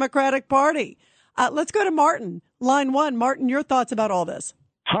the Democratic Party. Let's go to Martin, line one. Martin, your thoughts about all this?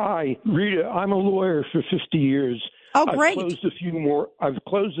 Hi, Rita. I'm a lawyer for 50 years. Oh, great. I've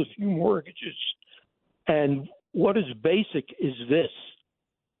closed a few mortgages. And what is basic is this.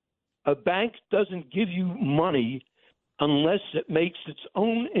 A bank doesn't give you money unless it makes its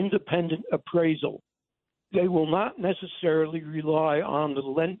own independent appraisal. They will not necessarily rely on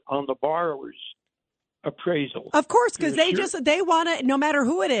the borrower's appraisal. Of course, because they want to, no matter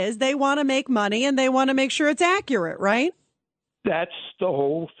who it is, they want to make money and they want to make sure it's accurate, right? That's the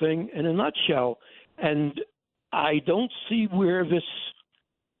whole thing in a nutshell. And I don't see where this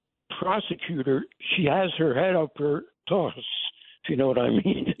prosecutor, she has her head up her toss, if you know what I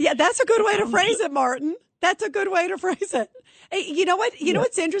mean. Yeah, that's a good way to phrase it, Martin. That's a good way to phrase it. Hey, you know what? You know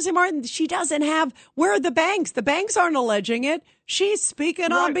what's interesting, Martin? She doesn't have, where are the banks? The banks aren't alleging it. She's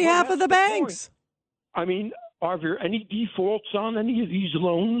speaking on behalf of the banks. I mean, are there any defaults on any of these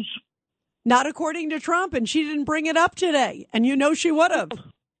loans? Not according to Trump, and she didn't bring it up today. And you know she would have.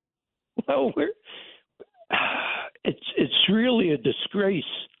 Well, it's really a disgrace.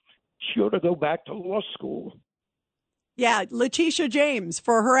 She ought to go back to law school. Yeah, Letitia James,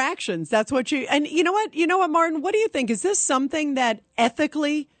 for her actions. That's what she, and you know what, Martin, what do you think? Is this something that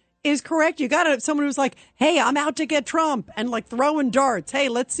ethically is correct? You got someone who's like, hey, I'm out to get Trump, and like throwing darts. Hey,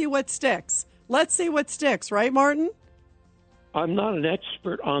 let's see what sticks. Let's see what sticks, right, Martin? I'm not an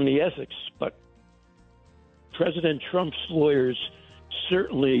expert on the ethics, but President Trump's lawyers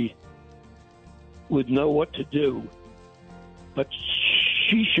certainly would know what to do. But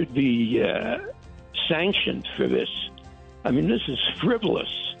she should be sanctioned for this. I mean, this is frivolous.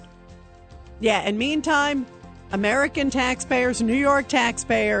 Yeah, and meantime, American taxpayers, New York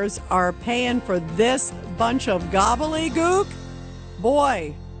taxpayers are paying for this bunch of gobbledygook.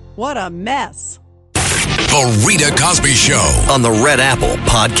 Boy, what a mess. The Rita Cosby Show on the Red Apple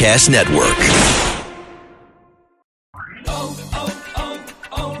Podcast Network.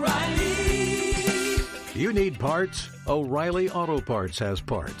 You need parts? O'Reilly Auto Parts has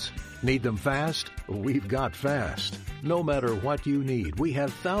parts. Need them fast? We've got fast. No matter what you need, we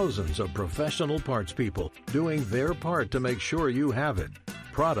have thousands of professional parts people doing their part to make sure you have it.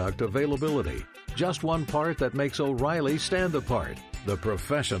 Product availability. Just one part that makes O'Reilly stand apart. The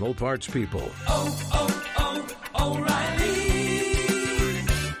professional parts people. O'Reilly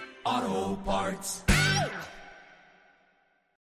Auto Parts.